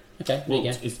out. Okay, there Well,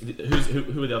 you go.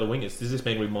 who are the other wingers? Does this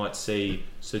mean we might see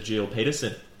Sergio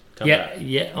Peterson come Yeah, back?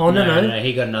 yeah. Oh, no.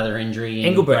 He got another injury in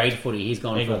Engelbrecht. grade footy. He's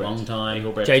gone for a Engelbrecht. long time.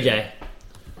 Engelbrecht. JJ.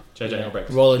 JJ Yeah. Engelbrecht.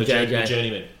 Roller the JJ. The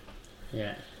journeyman.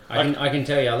 Yeah. I can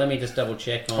tell you. Let me just double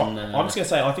check on... I'm just going to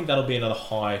say, I think that'll be another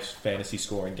high fantasy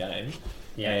scoring game.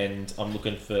 Yeah. And I'm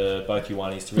looking for both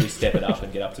Ioannis to really step it up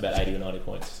and get up to about 80 or 90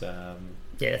 points. Yeah,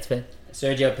 that's fair.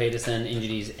 Sergio Peterson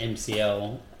injured his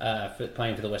MCL for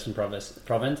playing for the Western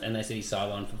Province, and they said he's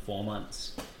sidelined for 4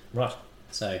 months. Right.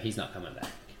 So he's not coming back.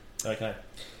 Okay.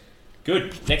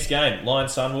 Good. Next game,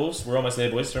 Lions Sunwolves. We're almost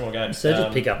there, boys. 3 more games. So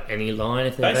just pick up any line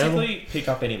if they're available. Basically, pick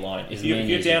up any line. If As you're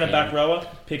many as down you a back can. rower,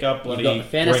 pick up bloody got the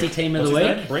fantasy Brink. team of What's the his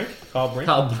week? name? Brink? Kyle Brink?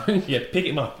 Carl Brink. Yeah, pick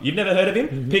him up. You've never heard of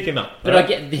him? Pick him up. But alright?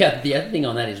 I get the other thing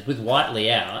on that is with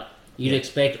Whiteley out, you'd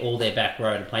expect all their back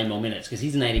row to play more minutes because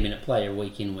he's an 80-minute player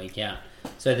week in, week out.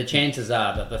 So the chances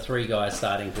are that the 3 guys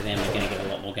starting for them are going to get a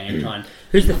lot more game time.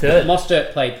 Who's the third?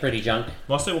 Mostert played pretty junk.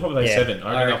 Mostert will probably play Yeah. 7.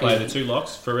 I reckon I'll play reckon- the 2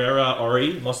 locks. Ferreira,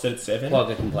 Ori, Mostert at 7.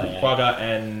 Quagga can play out. Quagga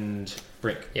and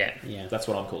Brink. Yeah. Yeah. That's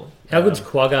what I'm calling. How good's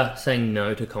Quagga saying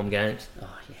no to Com Games? Oh,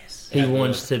 yes. He How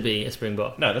wants good. to be a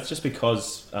Springbok. No, that's just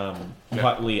because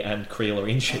Whiteley and Creel are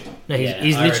injured. No, he's, Yeah,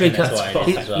 he's I literally reckon that's why it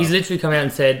is as well. he's literally come out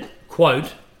and said,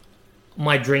 "quote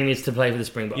My dream is to play for the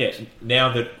Springboks." Yeah,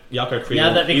 now that Jaco Creel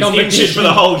Now that the is competition- injured for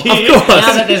the whole year. Of course.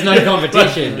 Now that there's no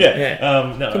competition. Yeah.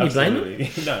 Yeah. No, Can we blame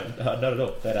absolutely. No, not at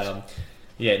all. But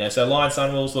yeah, no. So Lions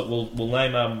Sunwolves. Look, we'll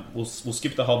name we'll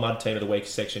skip the whole mud team of the week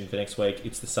section for next week.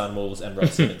 It's the Sunwolves and Rod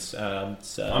Simmons.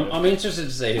 So I'm interested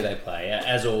to see who they play.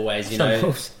 As always, you know.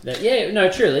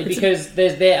 Sunwolves. Truly, because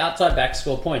there's their outside back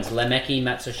score points. Lemeki,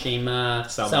 Matsushima,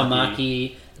 Salmaki.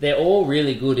 Salmaki. They're all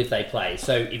really good if they play.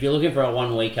 So if you're looking for a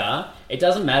 1 weeker, it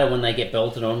doesn't matter when they get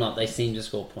belted or not. They seem to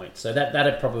score points. So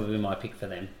that'd probably be my pick for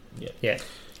them. Yeah.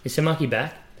 Is Samaki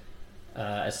back?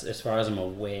 As far as I'm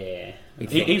aware, he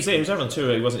was there. He was over on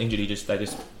tour. He wasn't injured. They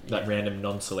just that random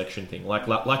non-selection thing, like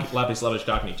Lapis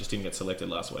Lavishkakni just didn't get selected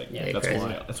last week. Yeah, that's crazy.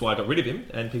 why I got rid of him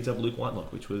and picked up Luke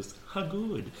Whitelock, which was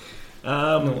good.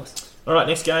 Nice. All right,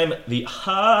 next game, the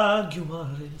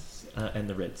Jaguares and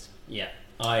the Reds. yeah.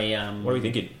 What are we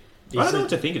thinking? I don't know what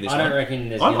to think of this I one. don't reckon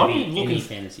there's I'm going to be looking any f-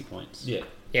 fantasy points. Yeah,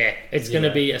 Yeah, it's going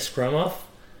to be a scrum off,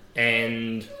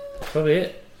 and probably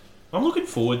it. I'm looking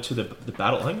forward to the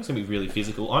battle. I think it's going to be really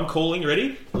physical. I'm calling,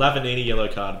 ready? Lavanini yellow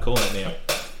card. I'm calling it now.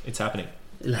 It's happening.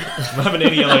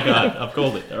 Lavanini yellow card. I've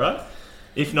called it, all right?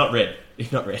 If not red.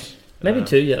 Maybe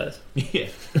 2 yellows. Yeah,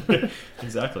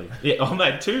 exactly. Yeah, oh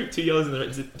mate, two yellows in the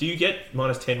red. Do you get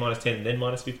 -10, -10, then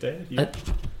 -15? If you...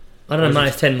 I don't know,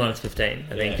 -10,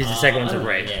 -15, I think, because the second one's a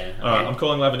red. Yeah. All right, I'm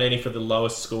calling Lavanini for the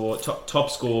lowest score, top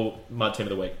score mud team of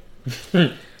the week.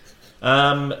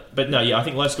 But no, yeah, I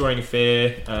think low scoring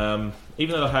affair.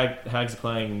 Even though the Hags are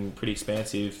playing pretty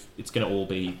expansive, it's going to all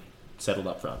be settled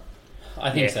up front. I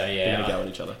think so, They're yeah. going to go at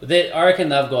each other. I reckon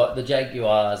they've got the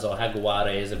Jaguars or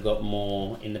Jaguares have got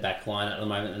more in the back line at the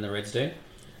moment than the Reds do.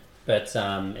 But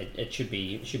it should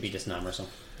be just an arm wrestle.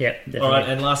 Yep, definitely. All right,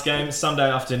 and last game, Sunday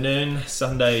afternoon,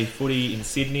 Sunday footy in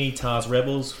Sydney. Tars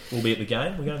Rebels will be at the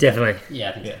game. We're going Definitely. Yeah,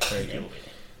 I think Yeah, so. very Yeah, good. we'll be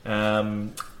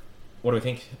there. What do we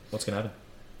think? What's going to happen?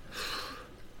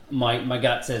 My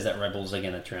gut says that Rebels are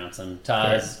going to trounce them.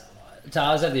 Tars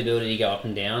have the ability to go up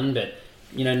and down, but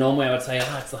normally I would say,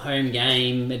 it's the home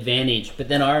game advantage. But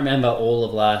then I remember all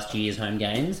of last year's home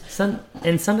games.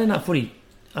 Sunday night footy.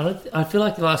 I feel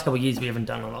like the last couple of years we haven't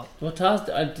done a lot. Well, Tars,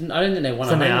 I don't think they won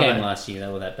Sunday a home game Arvo. last year.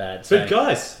 They were that bad. So. But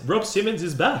guys, Rob Simmons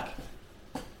is back.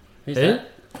 Who's Who? that?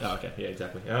 Oh, okay, yeah,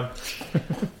 exactly.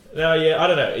 No, yeah, I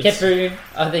don't know. It's, Kepu,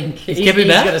 I think he's Kepu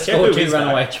back? going to score Kepu 2 is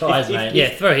runaway back. tries, If- mate. Yeah,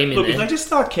 throw him in look, if there. they just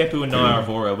start Kepu and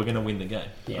Nairavora, we're going to win the game.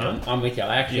 Yeah, Right? I'm with you.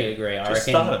 I actually Yeah, agree. I just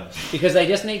reckon start 'em. because they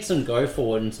just need some go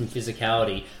forward and some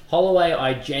physicality. Holloway,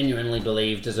 I genuinely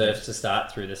believe, deserves to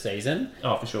start through the season.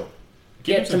 Oh, for sure.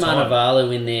 Give Get him some time.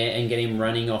 Tamanavalu in there and get him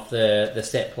running off the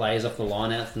set plays off the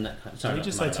lineouts. And Did you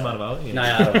just say Tamanavalu? Yeah. No,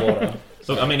 out of order.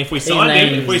 Look, I mean, if we His signed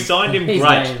him, name's- great,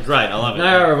 his name's- great. I love it.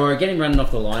 No, Aurora, get him running off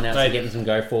the lineouts Mate. and getting some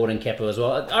go forward and Kepu as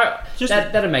well. All right, Just-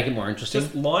 that'd make it more interesting.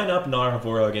 Just line up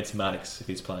Nairavora against Maddox if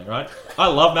he's playing, right? I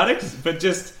love Maddox, but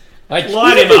just I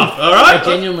line him up, all right? I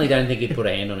genuinely don't think he'd put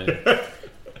a hand on him.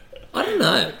 I don't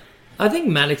know. I think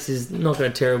Maddox is not got a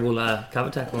terrible cover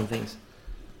tackle on things.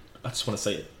 I just want to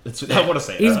see it. I want to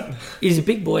see it. He's, all right? he's a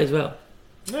big boy as well.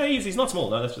 No, he's not small,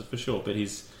 no, that's for sure, but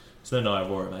he's no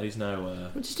Nairavora, mate. He's no...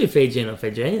 We'll just do Fijian or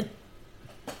Fijian.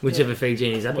 Whichever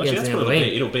Fijian he's up Well, actually, against that's in what the it'll be.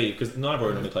 wing. It'll be, because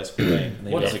Nairavora normally plays for Green, and then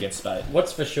he What- goes against Spade.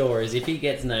 What's for sure is if he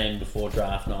gets named before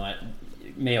draft night,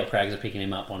 me or Craigs are picking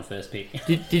him up on first pick.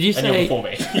 Did you And you're say... before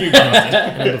me. You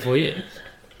guys. No, before you.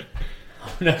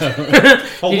 No.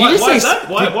 Oh, Did why you just why say is that?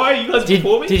 Why are you guys Did,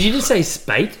 before me? did you just say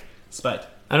Spate? Spade.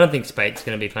 I don't think Spate's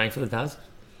going to be playing for the Tars.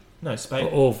 No, Spade.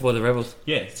 Or for the Rebels.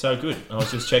 Yeah, so good. I was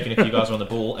just checking if you guys are on the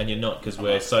ball, and you're not, because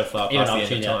we're so far Even past the I'll end of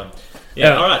tune time. out.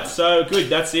 Yeah, Oh. alright, so good.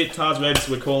 That's it. Tars Rebs,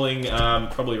 we're calling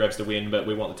probably Rebs to win, but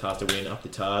we want the Tars to win. Up the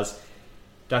Tars.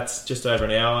 That's just over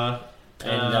an hour.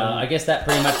 And I guess that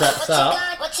pretty much wraps up.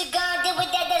 What you gonna do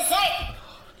with that dessert?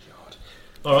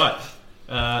 Alright,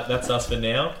 that's us for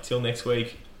now. Till next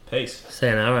week. Peace.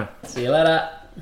 Sayonara. See you later.